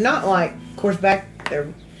UFOs. Not like, of course, back there,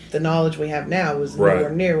 the knowledge we have now was Right. nowhere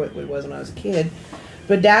near what it was when I was a kid.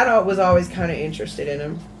 But Dad was always kind of interested in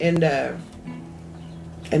them,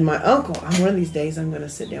 and my uncle. One of these days, I'm going to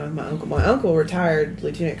sit down with my uncle. My uncle retired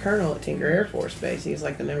Lieutenant Colonel at Tinker Air Force Base. He's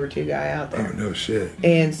like the number 2 guy out there. Oh no shit.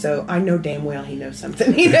 And so I know damn well he knows something,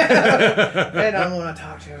 and I want to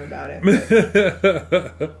talk to him about it.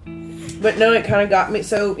 But no, it kind of got me.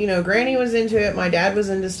 So, Granny was into it. My dad was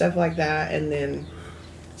into stuff like that. And then...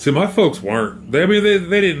 See, my folks weren't. They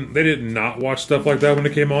did not watch stuff like that when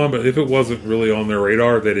it came on. But if it wasn't really on their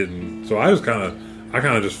radar, they didn't. So I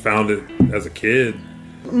kind of just found it as a kid.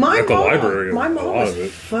 At the library, My a mom lot was of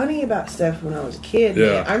it. funny about stuff when I was a kid. Yeah.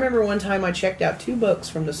 Man. I remember one time I checked out 2 books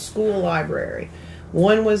from the school library.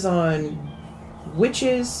 One was on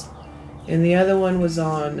witches, and the other one was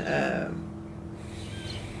on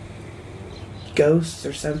ghosts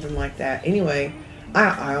or something like that. Anyway,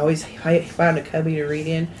 I always found a cubby to read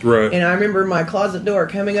in. Right. And I remember my closet door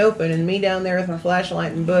coming open and me down there with my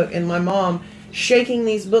flashlight and book, and my mom shaking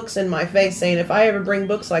these books in my face saying, if I ever bring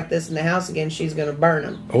books like this in the house again, she's going to burn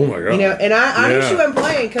them. Oh my god. And I knew Yeah. she wasn't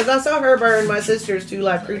playing because I saw her burn my sister's 2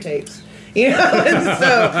 live crew tapes. And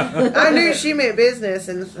so I knew she meant business,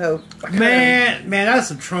 and so Man, that's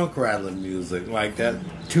some trunk rattling music like that.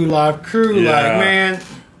 2 Live Crew, Yeah. like man.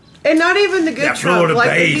 and not even the good Yeah, trunk, Florida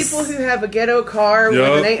like bass. the people who have a ghetto car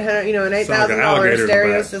Yup. with an $800, Sound like an $8,000 alligator in the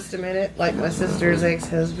stereo back. system in it, like my sister's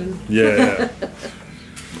ex-husband. Yeah.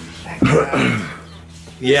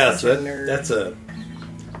 Yeah, Such a so nerd.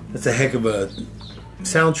 that's a heck of a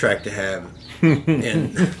soundtrack to have.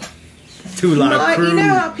 And 2 Live Crew. You know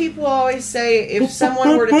how people always say, if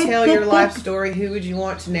someone were to tell your life story, who would you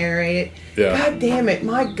want to narrate it? Yeah. God damn it,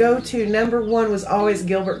 my go-to number 1 was always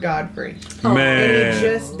Gilbert Godfrey. And Man. he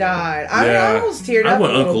just died. I Yeah. almost teared I up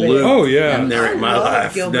want a little Uncle bit. Luke Oh, yeah. to narrate my love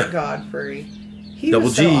life. Gilbert No. Godfrey. He Double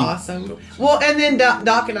was so G. awesome. Well, and then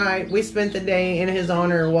Doc and I, we spent the day in his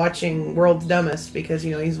honor watching World's Dumbest because,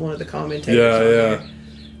 he's one of the commentators. Yeah, on yeah. there.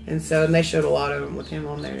 And so, and they showed a lot of them with him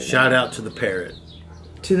on there. today. Shout out to the parrot.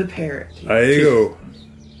 To the parrot. There you go.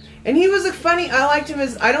 And he was I liked him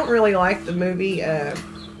as, I don't really like the movie,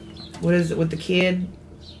 what is it, with the kid,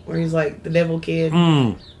 where he's like the devil kid.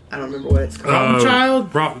 I don't remember what it's called. Problem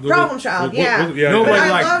Child? Problem Child, yeah. Nobody But I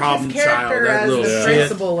liked loved Problem his character Child, that as little the shit.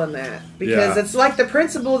 principal in that. Because Yeah. it's like the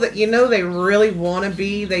principal that they really want to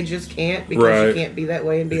be, they just can't because you Right. can't be that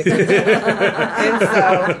way and be a principal. And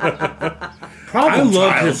so, Problem I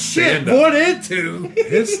loved Child. his Shit, stand-up. what into?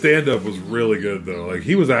 His stand-up was really good, though. Like,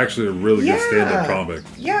 he was actually a really good stand-up comic.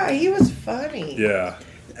 yeah, he was funny. Yeah.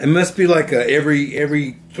 It must be like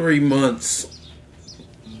every 3 months,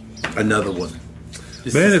 another one.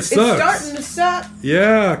 Man, it It's sucks. starting to suck.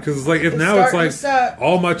 Yeah, because like if It's now it's starting like to suck.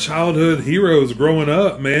 all my childhood heroes growing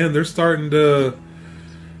up, man, they're starting to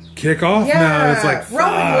kick off now. It's like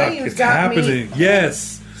Robin fuck, Williams it's got me. happening.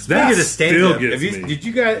 Yes, Speaking of stand still up, gets me. did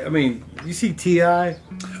you guys? I mean, you see Ti?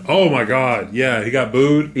 Oh my god, yeah, he got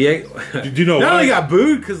booed. Yeah. Did you know Not why? only got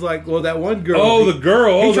booed because, like, well, that one girl. Oh, the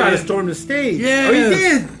girl. He Oh, tried the- to storm the stage. Yes. Oh, he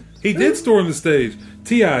did. He did storm the stage.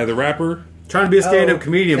 Ti, the rapper, Trying to be a stand-up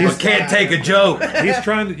comedian, but this can't guy. take a joke. he's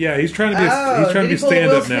trying to. Yeah, he's trying to be. Oh, He's trying to did be he pull a stand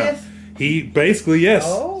Will up now. Smith? He basically yes,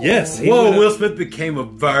 Oh. yes. He Whoa, went- Will Smith became a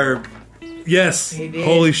verb. Yes. He did.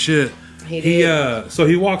 Holy shit. He He did. so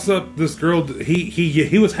he walks up this girl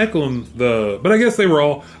he was heckling but I guess they were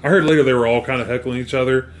all I heard later they were all kind of heckling each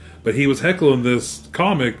other, but he was heckling this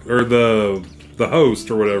comic or the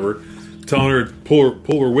host or whatever, telling her to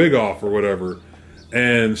pull her wig off or whatever.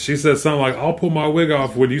 And she said something like, "I'll pull my wig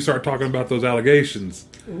off when you start talking about those allegations."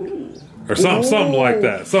 Or something like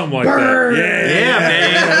that. Something like Burn. that. Yeah,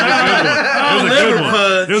 man. It was a liver good one.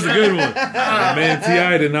 punch. It was a good one. Man,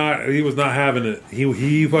 Ti did not. He was not having it.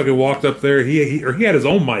 He fucking walked up there. He had his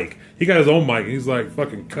own mic. He got his own mic. And he's like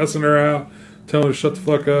fucking cussing her out, telling her to shut the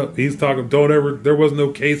fuck up. He's talking, there was no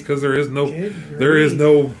case because there is no Good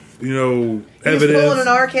evidence. He's pulling an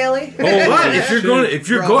R. Kelly. Oh, But if you're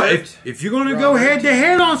going to go head to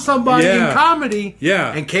head on somebody Yeah. in comedy,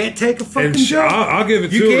 Yeah. and can't take a fucking And joke, I'll give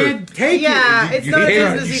it you to her. can't take Yeah, it. it's You not a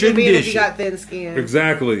can't- business you you can shouldn't be in if dish you it. got thin skin.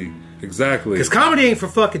 Exactly. Because comedy ain't for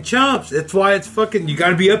fucking chumps. That's why it's fucking. You got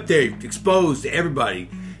to be up there, exposed to everybody.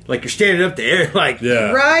 Like you're standing up there, like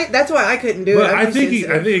Yeah. Right? That's why I couldn't do it. But I'm I too think he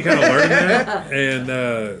sensitive. kind of learned that,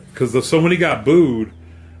 and because so when he got booed,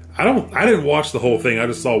 I didn't watch the whole thing. I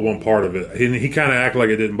just saw one part of it, and he kind of acted like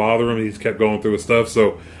it didn't bother him. He just kept going through his stuff.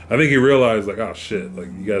 So I think he realized, like, oh shit, like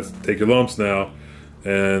you guys take your lumps now,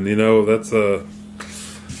 and that's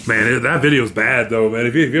man, that video's bad though, man.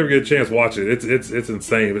 If you ever get a chance, watch it. It's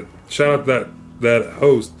insane. But shout out to that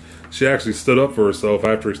host. She actually stood up for herself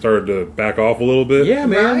after he started to back off a little bit. yeah,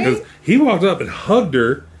 man. Right? Because he walked up and hugged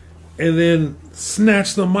her and then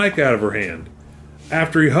snatched the mic out of her hand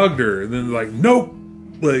after he hugged her. And then, like, nope.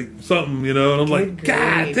 Like, something, and I'm like, Good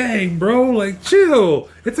God grief. dang, bro. Like, chill.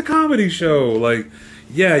 It's a comedy show. Like,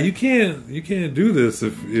 yeah, you can't do this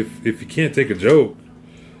if you can't take a joke.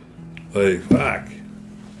 Like, fuck.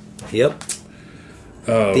 Yep.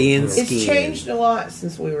 Oh, Thin It's skin. changed a lot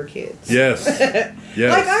since we were kids. yes.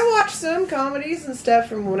 Yes. Like I watched some comedies and stuff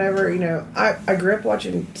from whenever I grew up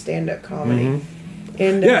watching stand up comedy,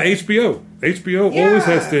 and Yeah, HBO. HBO Yeah. always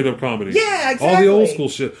has stand-up comedy. Yeah, All the old exactly. school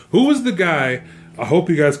shit. Who was the guy? I hope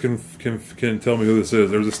you guys can tell me who this is.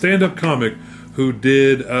 There was a stand-up comic who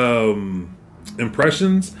did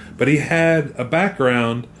impressions, but he had a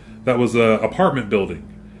background that was a apartment building,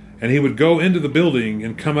 and he would go into the building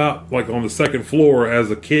and come out like on the second floor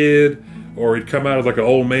as a kid, or he'd come out as like an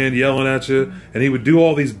old man yelling at you, and he would do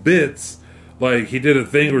all these bits. Like he did a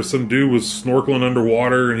thing where some dude was snorkeling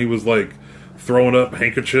underwater, and he was like throwing up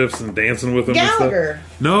handkerchiefs and dancing with them. Gallagher. And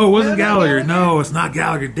stuff. No, it wasn't No, not Gallagher. Gallagher? No, it's not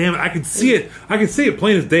Gallagher. Damn it! I can see it. I can see it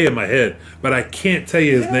plain as day in my head, but I can't tell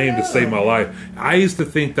you his name to save my life. I used to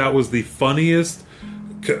think that was the funniest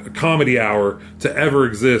comedy hour to ever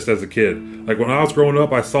exist as a kid. Like when I was growing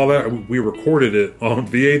up, I saw that we recorded it on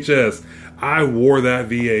VHS. I wore that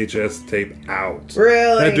VHS tape out.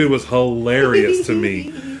 Really? That dude was hilarious to me,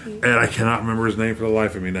 and I cannot remember his name for the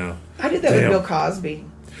life of me now. I did that Damn. with Bill Cosby.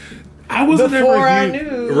 I wasn't Before ever I a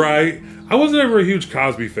huge, knew. right. I wasn't ever a huge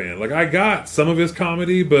Cosby fan. Like I got some of his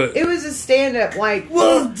comedy, but It was a stand up like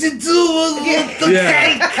What to do with the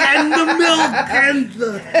Yeah. cake and the milk and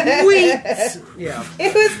the wheat? Yeah.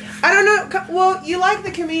 it was. I don't know. Well, you like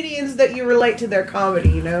the comedians that you relate to their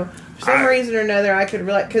comedy. For some reason or another, I could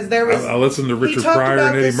relate because there was. I listened to he Richard talked Pryor about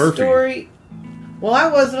and Eddie this Murphy. Story. Well, I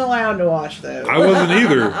wasn't allowed to watch those. I wasn't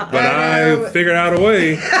either, but I know. I figured out a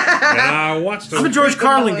way, and I watched them. I'm a George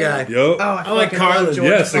Carlin guy. Yup. Oh, I like fucking Carlin. love George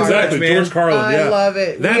Yes, Carlin. exactly. man. George Carlin. I Yeah, love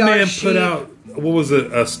it. That We Are man Sheep. put out what was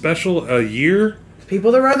it? A special a year.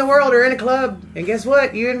 People that run the world are in a club, and guess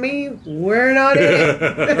what? You and me, we're not in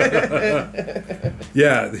it.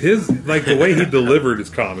 Yeah, his like the way he delivered his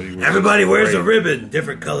comedy. Was Everybody wears a great. ribbon,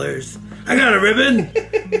 different colors. I got a ribbon.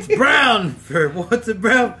 It's brown for what's it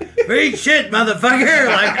brown? For eat shit, motherfucker.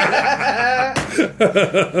 Like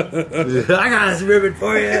I got this ribbon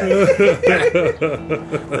for you.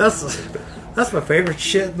 That's my favorite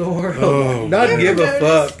shit in the world. Oh. Not You ever give a noticed-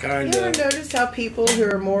 fuck, kind You ever of. noticed how people who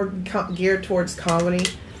are more geared towards comedy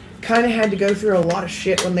kind of had to go through a lot of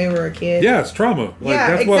shit when they were a kid? Yeah, it's trauma. Like Yeah,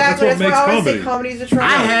 that's exactly. what makes why I always comedy. say comedy's a trauma.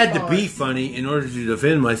 I had to response. be funny in order to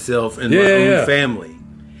defend myself and Yeah, my yeah, own yeah. family.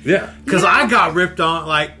 Yeah, Because I got ripped on,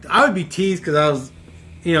 like, I would be teased because I was,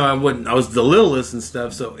 I was the littlest and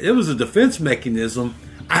stuff, so it was a defense mechanism.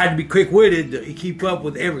 I had to be quick-witted to keep up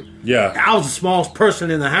with Yeah. I was the smallest person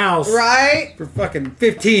in the house Right? for fucking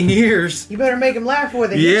 15 years. You better make them laugh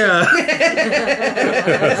with it. Yeah.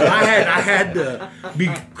 So I had to be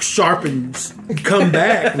sharp and come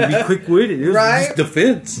back and be quick-witted. It was Right. just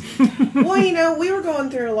defense. Well, we were going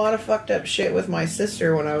through a lot of fucked up shit with my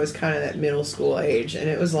sister when I was kind of that middle school age. And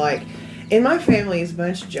it was like, in my family is a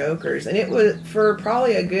bunch of jokers. And it was for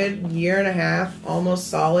probably a good year and a half, almost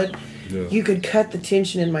solid. Yeah. You could cut the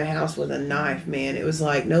tension in my house with a knife, man. It was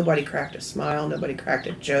like nobody cracked a smile, nobody cracked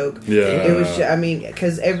a joke. Yeah. It was,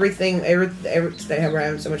 because everything, they were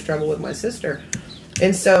having so much trouble with my sister.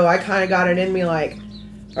 And so I kind of got it in me like,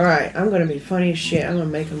 all right, I'm going to be funny as shit. I'm going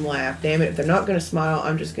to make them laugh. Damn it. If they're not going to smile,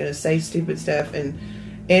 I'm just going to say stupid stuff. And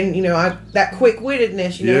that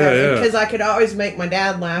quick-wittedness, Yeah. because I could always make my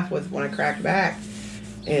dad laugh when I cracked back.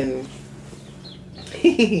 And,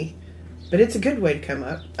 but it's a good way to come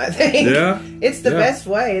up, I think. Yeah. It's the Yeah. best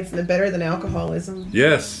way. It's better than alcoholism.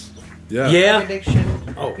 Yes. Yeah. Yeah.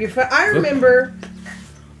 Addiction. Oh. I remember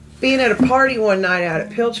being at a party one night out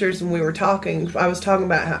at Pilcher's, and we were talking. I was talking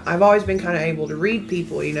about how I've always been kind of able to read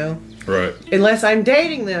people, you know. Right. Unless I'm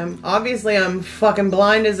dating them, obviously I'm fucking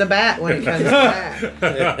blind as a bat when it comes to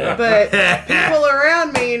that. But people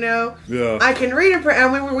around me, you know, Yeah. I can read it.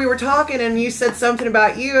 And we were talking, and you said something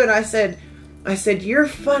about you, and I said, you're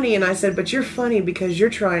funny, and I said, but you're funny because you're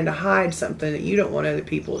trying to hide something that you don't want other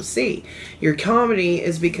people to see. Your comedy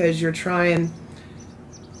is because you're trying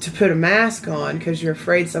to put a mask on because you're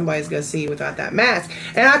afraid somebody's going to see you without that mask.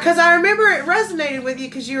 And because I remember it resonated with you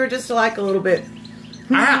because you were just like a little bit...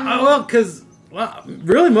 Because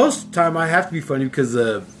really most of the time I have to be funny because I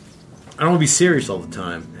don't want to be serious all the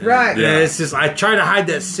time. Right. Yeah. It's just I try to hide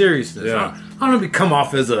that seriousness. Yeah. I don't want to come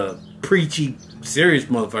off as a preachy, serious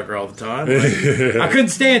motherfucker all the time. Like, I couldn't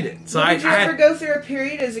stand it. So Did you ever go through a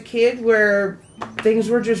period as a kid where things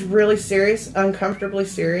were just really serious, uncomfortably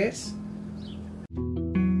serious?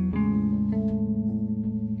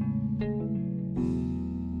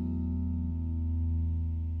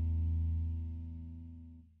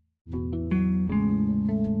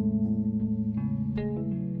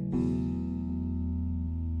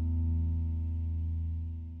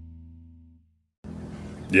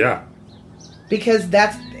 Yeah. Because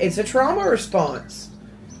it's a trauma response.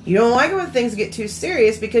 You don't like it when things get too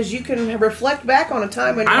serious because you can reflect back on a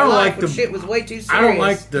time in your life when shit was way too serious. I don't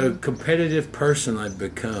like the competitive person I've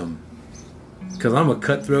become. Because I'm a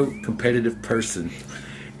cutthroat, competitive person.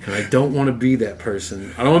 And I don't want to be that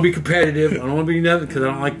person. I don't want to be competitive. I don't want to be nothing because I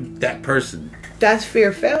don't like that person. That's fear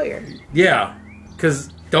of failure. Yeah. Because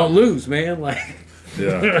don't lose, man. Like,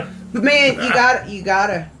 Yeah. But man, you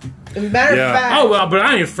gotta. Matter of fact. Oh, well, but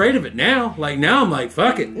I ain't afraid of it now. Like, now I'm like,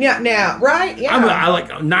 fuck it. Yeah, now, right? Yeah. I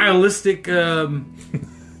like nihilistic, right?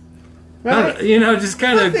 you know, just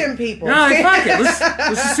kind Fuck of. them people. No, like, fuck it. Let's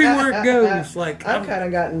just see where it goes. Like, I've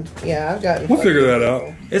gotten. We'll figure that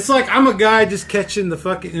out. it's like I'm a guy just catching the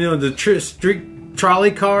fucking, you know, the street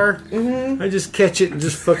trolley car. Mm-hmm. I just catch it and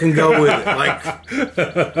just fucking go with it.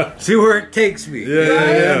 Like, see where it takes me.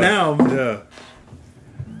 Yeah. Now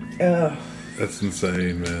Yeah. That's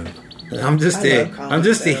insane, man. I'm just I love comics, I'm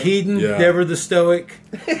just a though. heathen, Yeah. never the stoic.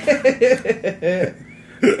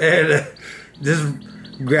 And just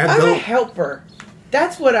grab I'm a the. helper.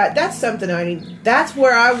 That's something I need. That's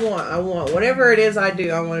where I want whatever it is I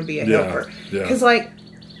do. I want to be a Yeah, helper. yeah. Because like,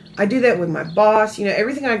 I do that with my boss. You know,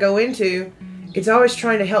 everything I go into, it's always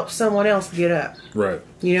trying to help someone else get up. Right.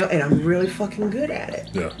 You know, and I'm really fucking good at it.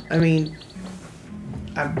 Yeah. I mean,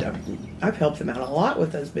 I've helped them out a lot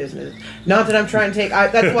with those businesses. Not that I'm trying to take.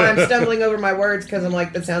 That's why I'm stumbling over my words because I'm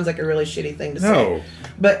like, that sounds like a really shitty thing to say. No.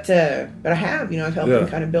 But I have. You know, I've helped Yeah. them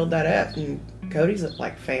kind of build that up, and Cody's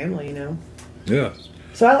like family. You know. Yeah.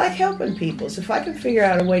 So I like helping people. So if I can figure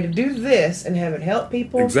out a way to do this and have it help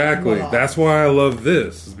people, Exactly. well, That's why I love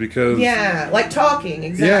this. Is because yeah, like talking.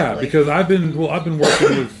 Exactly. Yeah, because I've been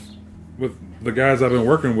working with the guys I've been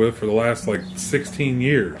working with for the last like 16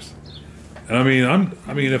 years. And I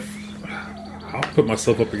mean if I'll put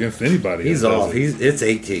myself up against anybody. He's that does off. it. It's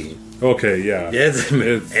 18. Okay, yeah. It's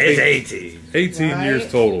 18. 18 Right?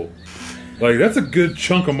 years total. Like, that's a good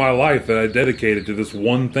chunk of my life that I dedicated to this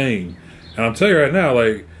one thing. And I'm telling you right now,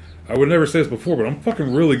 like, I would never say this before, but I'm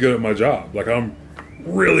fucking really good at my job. Like, I'm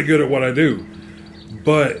really good at what I do.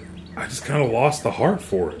 But I just kind of lost the heart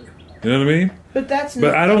for it. You know what I mean? But that's.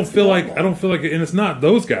 But I don't that's feel normal. like, and it's not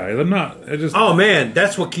those guys. I'm not. I just. Oh man,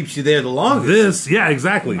 that's what keeps you there the longest. This, yeah,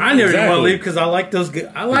 exactly. I never exactly. want to leave because I like those.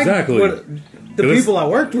 I like Exactly. the It's- people I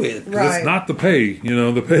worked with. Right. It's not the pay, you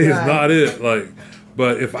know. The pay is Right. not it. Like,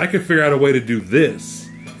 but if I could figure out a way to do this,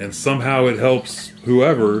 and somehow it helps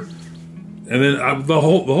whoever, and then the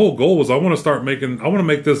whole goal was I want to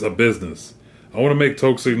make this a business. I want to make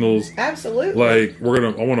Toke Signals Absolutely. like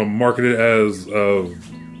I want to market it as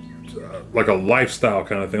like a lifestyle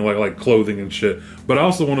kind of thing, like clothing and shit. But I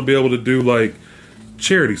also want to be able to do like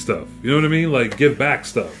charity stuff. You know what I mean? Like give back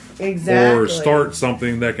stuff. Exactly. Or start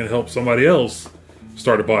something that can help somebody else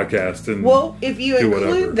start a podcast. And Well, if you do include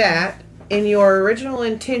whatever. that in your original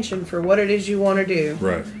intention for what it is you want to do,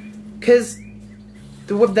 right, because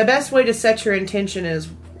the best way to set your intention is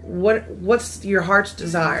what's your heart's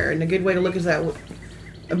desire, and a good way to look at that,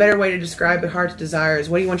 a better way to describe a heart's desire is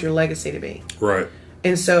what do you want your legacy to be. right,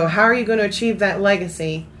 And so how are you going to achieve that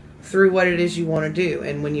legacy through what it is you want to do?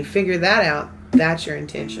 And when you figure that out, that's your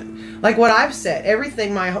intention. Like what I've said,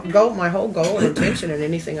 everything, my whole goal and intention in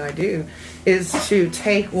anything I do is to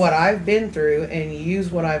take what I've been through and use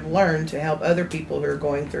what I've learned to help other people who are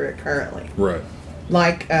going through it currently. right.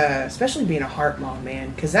 Like, especially being a heart mom,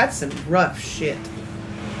 man, because that's some rough shit.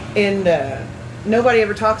 And nobody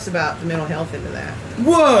ever talks about the mental health into that.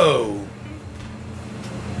 Whoa!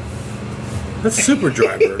 That's Super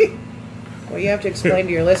Driver. Well, you have to explain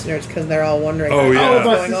to your listeners because they're all wondering Oh, yeah.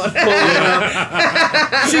 what's going on.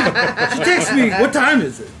 She texts me. What time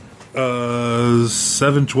is it?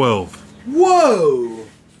 7:12. Whoa.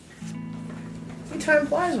 Time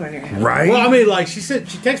flies when you're happy. Right? Well, I mean, like she said,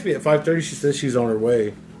 she texted me at 5:30. She says she's on her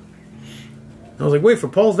way. I was like, wait for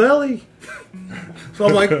Paul's Valley. So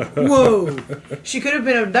I'm like, whoa. She could have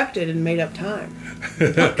been abducted and made up time.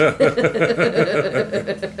 They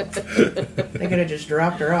could have just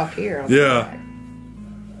dropped her off here. On the Yeah. track.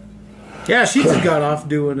 Yeah, she just got off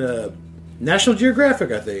doing National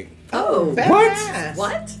Geographic, I think. Oh, Fast.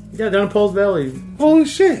 what? Yeah, down in Paul's Valley. Holy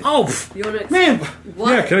shit. Oh, You want to man.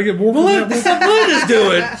 What? Yeah, can I get more from Melinda's that?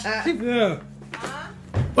 doing. Yeah.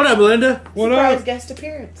 What up, Melinda? What Surprise up? guest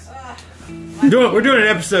appearance. We're doing an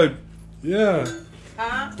episode. Yeah.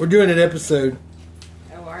 We're doing an episode.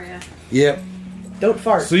 How are you? Yep. Don't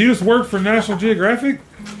fart. So you just work for National Geographic?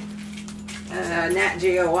 Nat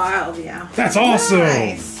Geo Wild, yeah. That's awesome.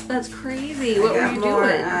 Nice. That's crazy. What were Got you more,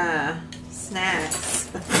 doing? snacks.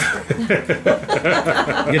 Get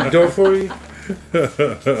the door for you.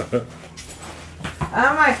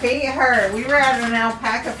 Oh, my feet hurt. We were at an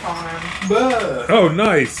alpaca farm. Oh,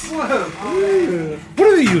 nice. What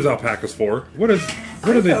do they use alpacas for? What do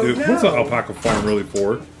they do? don't What's an know. alpaca farm really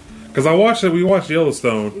for? Because we watched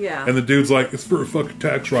Yellowstone, Yeah. and the dude's like, it's for a fucking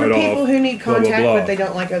tax For write-off. people who need blah, blah, contact blah. but they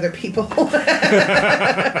don't like other people.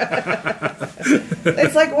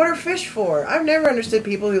 It's like, what are fish for? I've never understood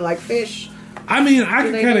people who like fish. I mean, I do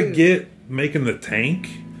can they kind do? of get making the tank,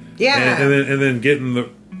 Yeah. and then getting the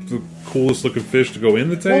coolest looking fish to go in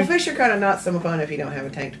the Well, tank. fish are kind of not so fun if you don't have a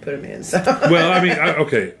tank to put them in. So Well, I mean,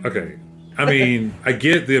 okay. I mean, I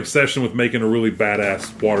get the obsession with making a really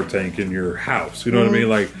badass water tank in your house. You know what I mean?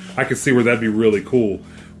 Like, I can see where that'd be really cool,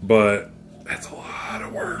 but that's a lot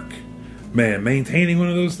of work. Man, maintaining one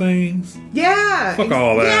of those things. yeah, Fuck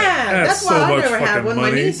all that. Yeah, That's that's why so I much never had fucking one. My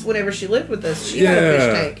money. niece, whenever she lived with us, she had a Yeah.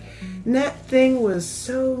 fish tank. And that thing was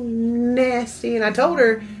so nasty. And I told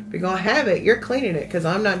her, if you're gonna have it, you're cleaning it because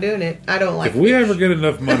I'm not doing it. I don't like. If we fish. ever get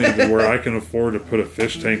enough money to where I can afford to put a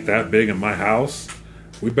fish tank that big in my house,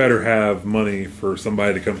 we better have money for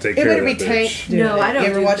somebody to come take it care better of be that tank. bitch. doing No, it. I don't You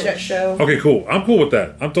ever do watch fish. that show? Okay, cool. I'm cool with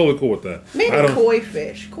that. I'm totally cool with that. Maybe I don't. koi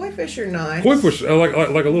fish. Koi fish are nice. Koi fish, like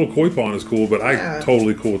a little koi pond is cool, but Yeah. I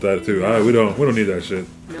totally cool with that too. We don't need that shit.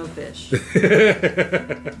 No fish.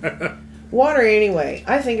 Water anyway.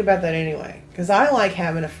 I think about that anyway because I like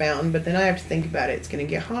having a fountain, but then I have to think about it. It's going to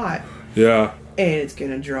get hot Yeah. and it's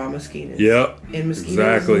going to draw mosquitoes. Yep. And mosquitoes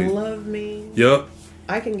Exactly. love me. Yep.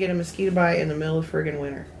 I can get a mosquito bite in the middle of friggin'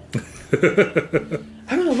 winter.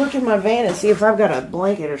 I'm gonna look in my van and see if I've got a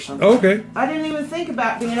blanket or something. Okay. I didn't even think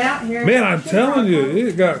about being out here. Man, I'm telling you,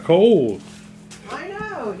 it got cold. I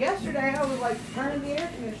know. Yesterday I was like turning the air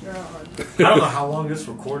conditioner on. I don't know how long this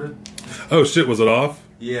recorded. Oh shit, was it off?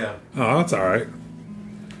 Yeah. Oh, that's all right.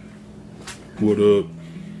 What up?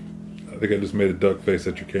 I think I just made a duck face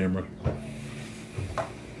at your camera.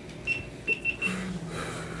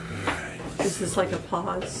 Is this like a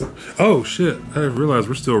pause? Oh shit! I didn't realize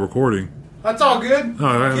we're still recording. That's all good.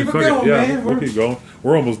 All right, Keep it fuck going, yeah, man. we'll keep going.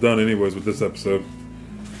 We're almost done anyways with this episode.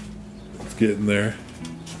 It's getting there.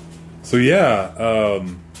 So yeah,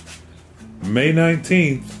 May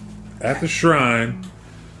 19th at the Shrine.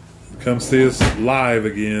 Come see us live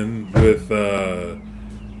again with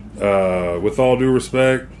all due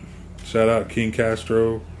respect. Shout out King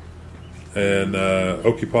Castro and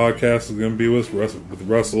Okie Podcast is going to be with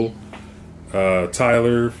Russell.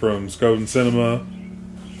 Tyler from Skoden Cinema,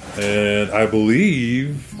 and I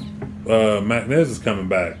believe Matt Nez is coming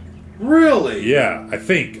back. Really? Yeah, I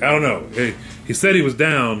think. I don't know. He said he was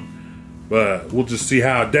down, but we'll just see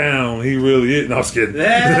how down he really is. No, I was kidding.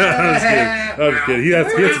 I was kidding. He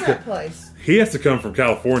Where is has that to. place? He has to come from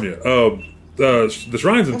California. The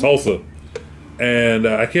Shrine's in Tulsa, and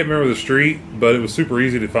I can't remember the street, but it was super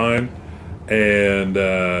easy to find, and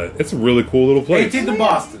it's a really cool little place. 18th in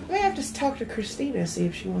Boston. We have to talk to Christina, see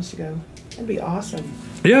if she wants to go. That'd be awesome.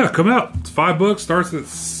 Yeah, come out. It's $5. Starts at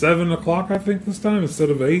 7 o'clock, I think, this time instead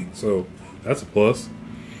of 8. So that's a plus.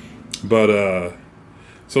 But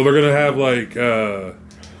so they're gonna have like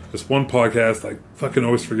this one podcast. I fucking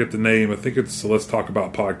always forget the name. I think it's Let's Talk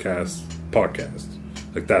About Podcast.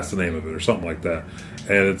 Like that's the name of it, or something like that.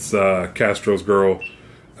 And it's Castro's girl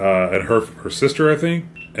and her sister, I think,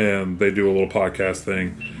 and they do a little podcast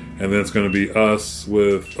thing. And then it's going to be us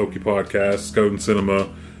with Okie Podcast, Skoden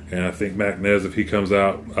Cinema, and I think Mac Nez if he comes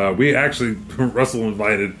out. We actually, Russell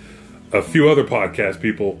invited a few other podcast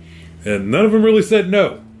people, and none of them really said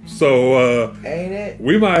no. So Ain't it?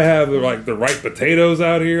 we might have like the right potatoes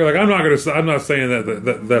out here. Like I'm not saying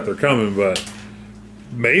that they're coming, but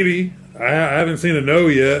maybe I haven't seen a no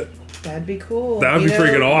yet. That'd be cool. That would be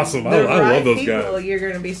freaking awesome. I love those people, guys. You're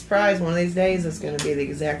going to be surprised one of these days. It's going to be the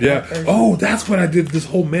exact Yeah. right person. Oh, that's what I did. This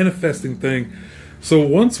whole manifesting thing. So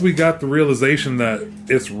once we got the realization that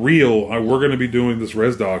it's real, we're going to be doing this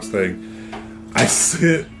Res Dogs thing. I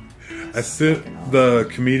sent the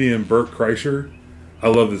comedian Bert Kreischer. I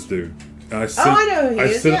love this dude. I know who he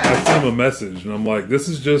is, yeah. I sent him a message, and I'm like, this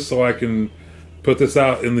is just so I can put this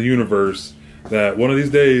out in the universe that one of these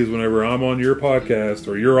days, whenever I'm on your podcast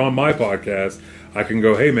or you're on my podcast, I can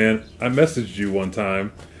go, hey man, I messaged you one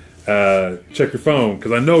time. Check your phone,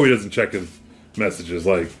 because I know he doesn't check his messages.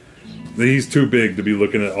 Like, he's too big to be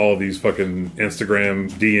looking at all these fucking Instagram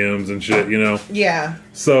DMs and shit, you know? Yeah.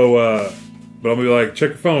 So, but I'm gonna be like, check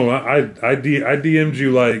your phone. I DM'd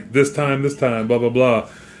you like this time, blah blah blah.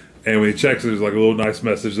 And when he checks it, there's like a little nice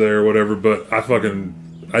message there or whatever. But I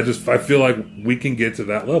feel like we can get to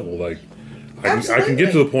that level. Like, I can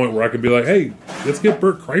get to the point where I can be like, hey, let's get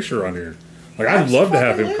Bert Kreischer on here. Like, I'd love to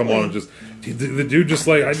have him come on and just the dude just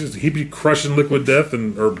like he'd be crushing Liquid Death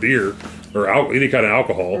or beer or any kind of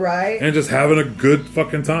alcohol, right? And just having a good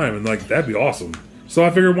fucking time, and like that'd be awesome. So I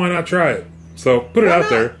figured, why not try it? So put it out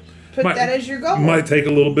there. Put that as your goal. Might take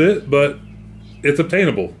a little bit, but it's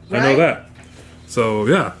obtainable. Right. I know that. So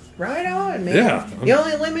yeah. Right on, man. Yeah. The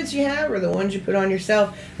only limits you have are the ones you put on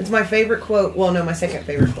yourself. It's my favorite quote. Well, no, my second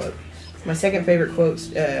favorite quote. My second favorite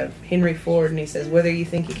quote's Henry Ford, and he says, "Whether you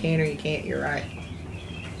think you can or you can't, you're right."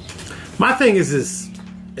 My thing is this: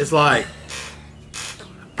 it's like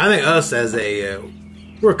I think us as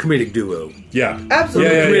we're a comedic duo, Yeah.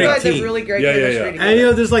 Absolutely. Yeah, You yeah, guys yeah. have really great Yeah, yeah, chemistry yeah. together. and you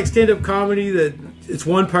know, there's like stand-up comedy that it's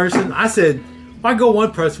one person. I said, why go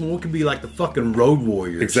one person when we could be like the fucking Road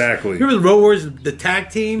Warriors? Exactly. Remember the Road Warriors, the tag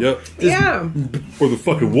team? Yep. Yeah. Or the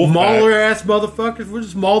fucking wolf. Mauler ass motherfuckers. We'll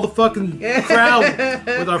just maul the fucking crowd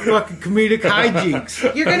with our fucking comedic hijinks.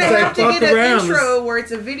 You're gonna It's like, have to fuck get an around. intro where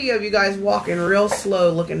it's a video of you guys walking real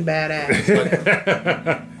slow, looking badass.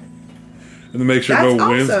 And to make sure That's no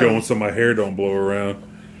wind's awesome. going so my hair don't blow around.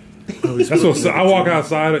 That's what I walk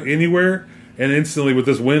outside anywhere, and instantly with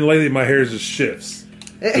this wind lately, my hair just shifts.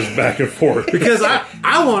 Just back and forth. Because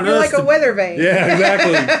I want You're us like a to, weather vane. Yeah,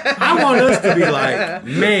 exactly. I want us to be like,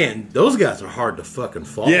 man, those guys are hard to fucking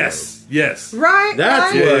follow. Yes. Right.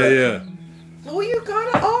 That's right. what- Yeah. Well, you kind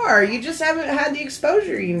of are. You just haven't had the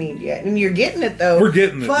exposure you need yet, and you're getting it though. We're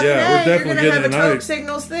getting it. Fucking Yeah, we're A, definitely you're gonna getting have a it. And Coke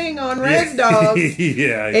Signals thing on Red Dogs.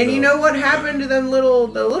 Yeah. And you know what happened to the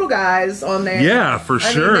little guys on there? Yeah, for I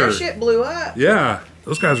sure. mean, their shit blew up. Yeah,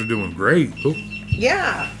 those guys are doing great. Oop.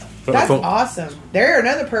 Yeah. That's Phone. awesome. They're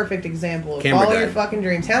another perfect example of Camera follow died. your fucking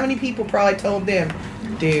dreams. How many people probably told them,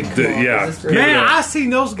 dude, come on, Yeah. is this real? Man, Yeah. I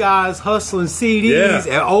seen those guys hustling CDs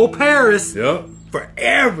Yeah. at Old Paris Yep.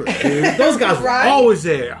 forever, dude. Those guys were Right. always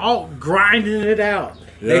there, all grinding it out.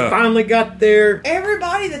 They Yeah. finally got there.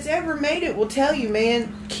 Everybody that's ever made it will tell you,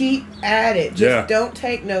 man, keep at it. Just Yeah. don't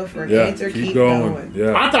take no for an Yeah. answer. Keep going. going.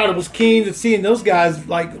 Yeah. I thought it was keen to seeing those guys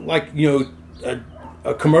like you know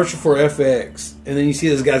a commercial for FX, and then you see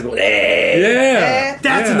those guys go, hey. Yeah.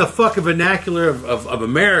 That's Yeah. in the fucking vernacular of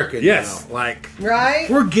America. Yes. now. Like Right?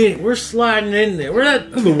 we're sliding in there. We're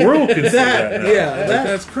not. The world can see that. Now. Yeah, Like, that-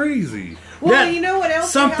 that's crazy. Well, that- you know what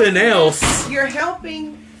else? something you're helping else. with? You're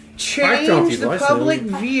helping Mike Johnson, change the I said. public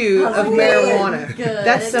view of Oh, marijuana. good.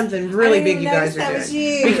 That's something really I big didn't you guys notice that are was doing.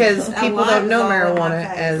 you. Because A people lot don't know was all in my marijuana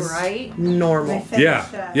face, as right? normal. Yeah.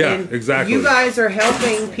 Yeah. And Exactly. You guys are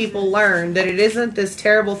helping people learn that it isn't this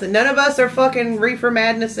terrible thing. None of us are fucking reefer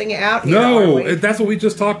madnessing it out here. are No, we? that's what we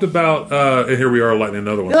just talked about. And here we are lighting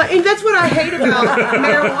another one. And that's what I hate about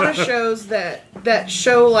marijuana shows that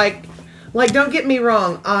show like don't get me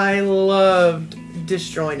wrong, I loved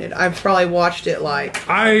Disjointed. I've probably watched it like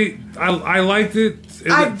I liked it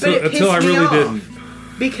but it until I pissed me really off. didn't.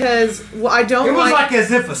 because I don't It was like like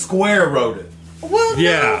as if a square wrote it. well,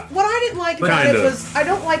 Yeah. no, what I didn't like about Kinda. it was I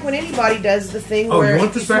don't like when anybody does the thing Oh, where you want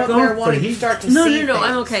if you this back smoke on? marijuana For you heat? start to No, see no, I'm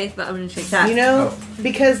things. okay, but I'm gonna shake that. You know, Oh.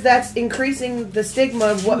 because that's increasing the stigma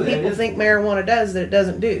of what people think marijuana does that it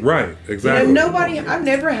doesn't do. Right. You Exactly. know, I've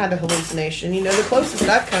never had a hallucination. You know, the closest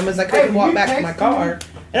I've come is I couldn't walk back to my car,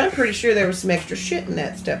 and I'm pretty sure there was some extra shit in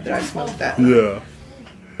that stuff that I smoked that night. Yeah.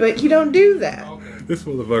 But you don't do that. This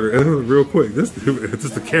motherfucker. Real quick. It's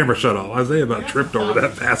just the camera shut off. Isaiah about tripped over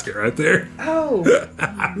that basket right there. Oh,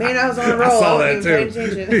 man, I was on a roll. I saw wasn't that even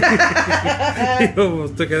paying attention. He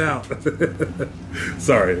almost took it out.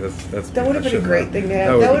 Sorry. That's That would have been a great thing to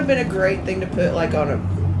have. That would have been a great thing to put like on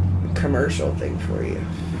a commercial thing for you.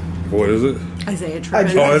 What is it? Isaiah I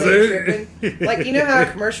Trippin. Oh, is Isaiah it? Trippin. Like, you know how a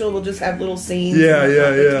commercial will just have little scenes? Yeah, and yeah,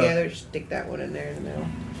 put them yeah. Together, just stick that one in there in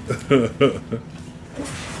the middle.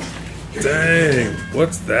 Dang,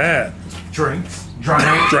 what's that? Drinks.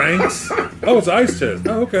 Drinks? Oh, it's ice chest.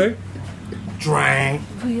 Oh, okay. Drank.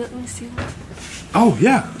 Wait, let me see. Oh,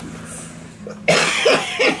 yeah.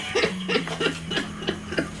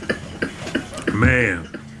 Man,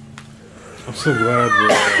 I'm so glad we're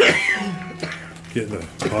getting a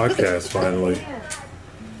podcast finally.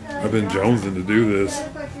 I've been jonesing to do this.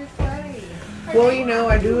 Well, you know,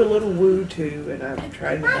 I do a little woo too, and I've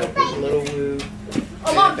tried to help with a little woo.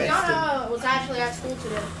 Oh, Mom, Gianna was actually at school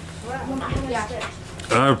today. Yeah.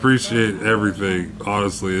 I appreciate everything.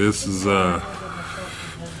 Honestly, this is like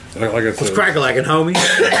I said, Crack-a-lackin', homie.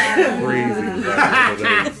 crazy.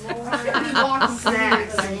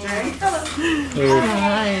 Snacks, okay?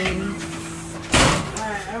 Alright,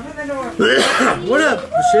 open the door. What up,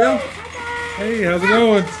 Michelle? Hey, how's it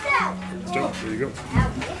going? There you go.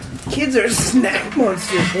 Kids are snack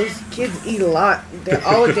monsters. Those kids eat a lot. They're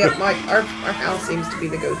all adept. Our house seems to be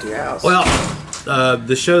the go-to house. Well,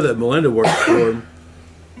 the show that Melinda worked for,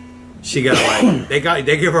 she got like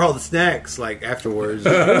they give her all the snacks like afterwards. It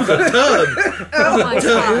was a tub. Oh my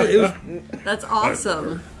It was, god. That's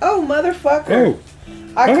awesome. Oh, motherfucker. Oh,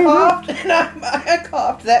 I oh, coughed, and I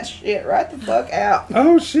coughed that shit right the fuck out.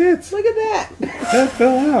 oh shit! Look at that. That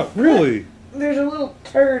fell out. Really? There's a little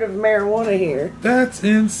turd of marijuana here. That's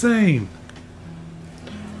insane.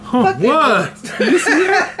 Huh? Fuck it. what? You see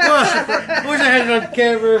that? What? I wish I had it on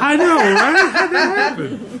camera. I know, right? How'd that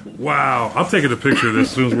happen? Wow! I'm taking a picture of this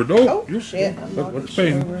as soon as we're done. Oh, shit. I'm knocking What's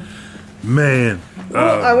shit pain? over. Man,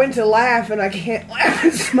 Well, I went to laugh, and I can't laugh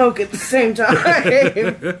and smoke at the same time.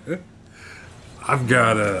 I've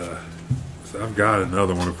got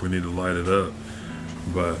another one if we need to light it up.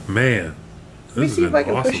 But man, Let me this see has if I been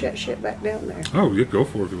can awesome. push that shit back down there. Oh, yeah, go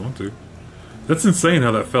for it if you want to. That's insane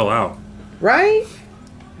how that fell out. Right?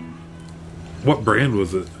 What brand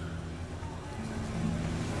was it?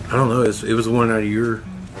 I don't know. It was one out of your.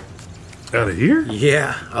 Out of here?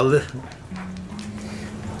 Yeah,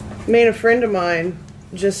 Man, a friend of mine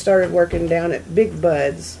just started working down at Big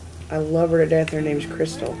Bud's. I love her to death. Her name's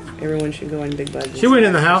Crystal. Everyone should go in Big Bud's. and She went see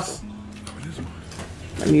in the Crystal. house.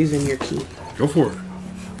 I'm using your key. Go for it.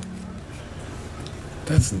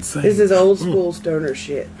 That's insane. This is old school stoner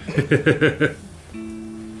shit.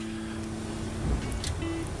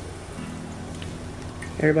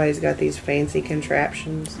 Everybody's got these fancy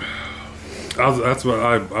contraptions. That's what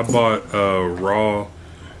I bought raw,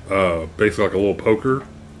 basically like a little poker,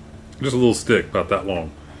 just a little stick about that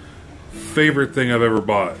long. Favorite thing I've ever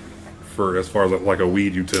bought for as far as like a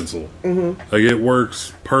weed utensil. Mm-hmm. Like it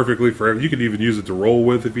works perfectly for everything. You could even use it to roll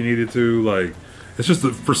with if you needed to. Like it's just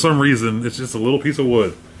for some reason it's just a little piece of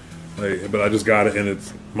wood. Like, but I just got it and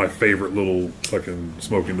it's my favorite little fucking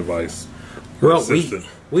smoking device. Well, Assistant.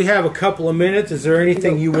 we have a couple of minutes. Is there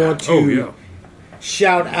anything you want to Oh yeah.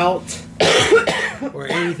 shout out or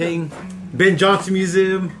anything? Ben Johnson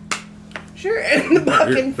Museum Sure, and the Buck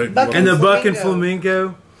and, Here, Buck and the Buck and Flamingo.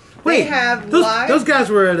 Flamingo. They have those, live. those guys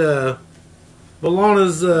were at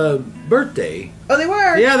Balana's birthday. Oh, they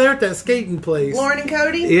were? Yeah, they're at that skating place. Lauren and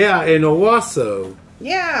Cody? Yeah, in Owasso.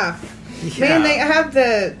 Yeah. Yeah. Man, they have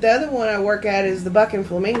the other one I work at is the Buck and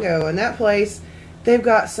Flamingo, and that place, they've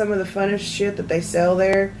got some of the funnest shit that they sell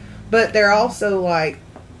there, but they're also like,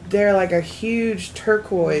 they're like a huge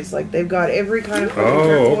turquoise. Like they've got every kind of fucking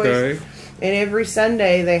Oh, turquoise. okay. And every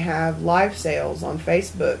Sunday they have live sales on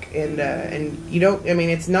Facebook, and you don't. I mean,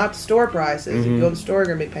 it's not store prices. If you go to the store,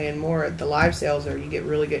 you're gonna be paying more. At the live sales, or you get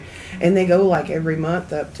really good. And they go like every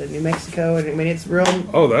month up to New Mexico, and I mean, it's real.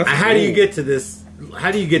 Oh, that's How do you get to this? How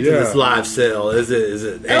do you get to Yeah. this live sale? Is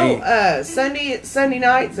it any? Sunday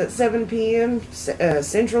nights at 7 p.m.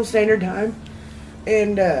 Central Standard Time,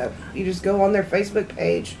 and you just go on their Facebook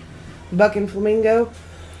page, Buck and Flamingo,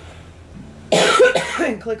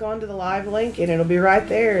 and click onto the live link, and it'll be right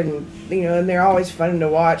there. And and they're always fun to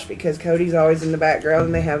watch because Cody's always in the background,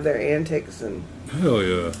 and they have their antics and. Hell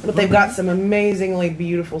yeah. But they've got some amazingly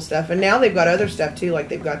beautiful stuff, and now they've got other stuff too. Like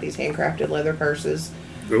they've got these handcrafted leather purses.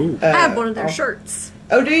 Ooh. I have one of their oh. shirts.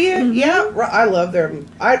 Oh, do you? Yeah, I love them.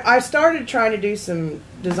 I started trying to do some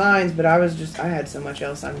designs, but I had so much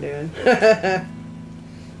else I'm doing.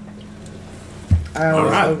 All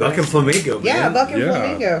right, Buck and Flamingo. Man. Yeah, Buck and Yeah.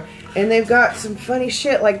 Flamingo. And they've got some funny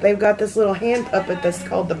shit. Like they've got this little hand puppet that's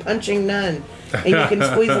called the Punching Nun. And you can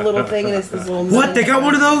squeeze a little thing and it's this little nun. What? They got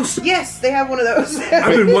one of those? Yes, they have one of those.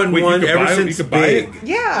 I've been wanting Wait, you one could ever buy it? since You could buy it? big.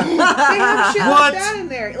 Yeah, they have shit What? like that in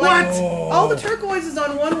there. What? Like, all the turquoise is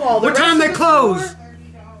on one wall. The What rest time of they the close? store-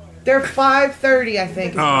 They're 5:30, I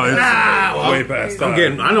think. Oh, it's well, way past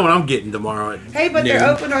time. I know what I'm getting tomorrow. Hey, but they're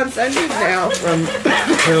open on Sundays now.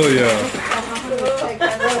 Hell yeah. Take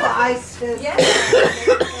that little ice to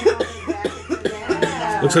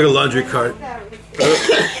Looks like a laundry cart. I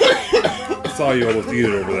saw you almost eat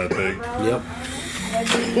it over that thing. Yep.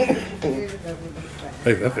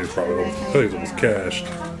 Hey, that thing's almost cashed.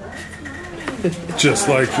 Just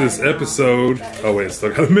like this episode. Oh wait, it's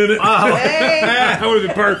still got a minute. That would have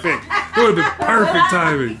been perfect. That would have been perfect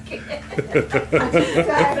timing.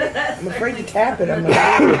 I'm afraid to tap it. I'm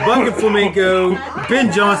like, Bucket Flamenco,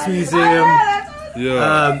 Ben Johnson Museum.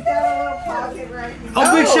 Yeah.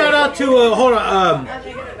 Big shout out to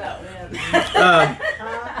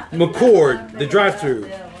McCord, the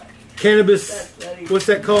drive-through. Cannabis, what's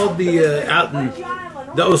that called? The out in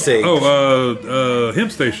the Osage.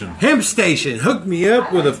 Hemp Station. Hemp Station hooked me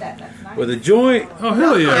up with a joint. Oh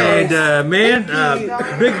hell yeah. And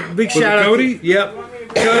big shout out. Cody? Yep.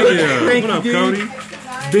 Cody. Thank What up, you, dude.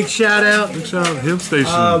 Cody? Big shout out. Big shout out to Hemp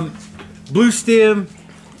Station. Blue Stem.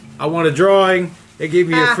 I want a drawing. They gave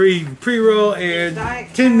me a free pre-roll and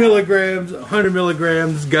 10 milligrams, 100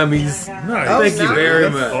 milligrams gummies. Nice. Thank you very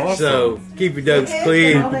That's much. awesome. So keep your ducks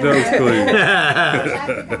clean. That was clean.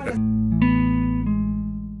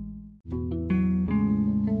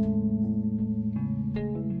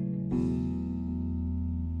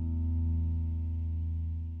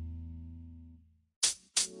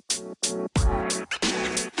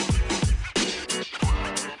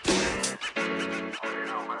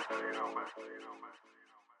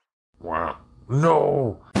 Wow.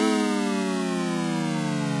 No.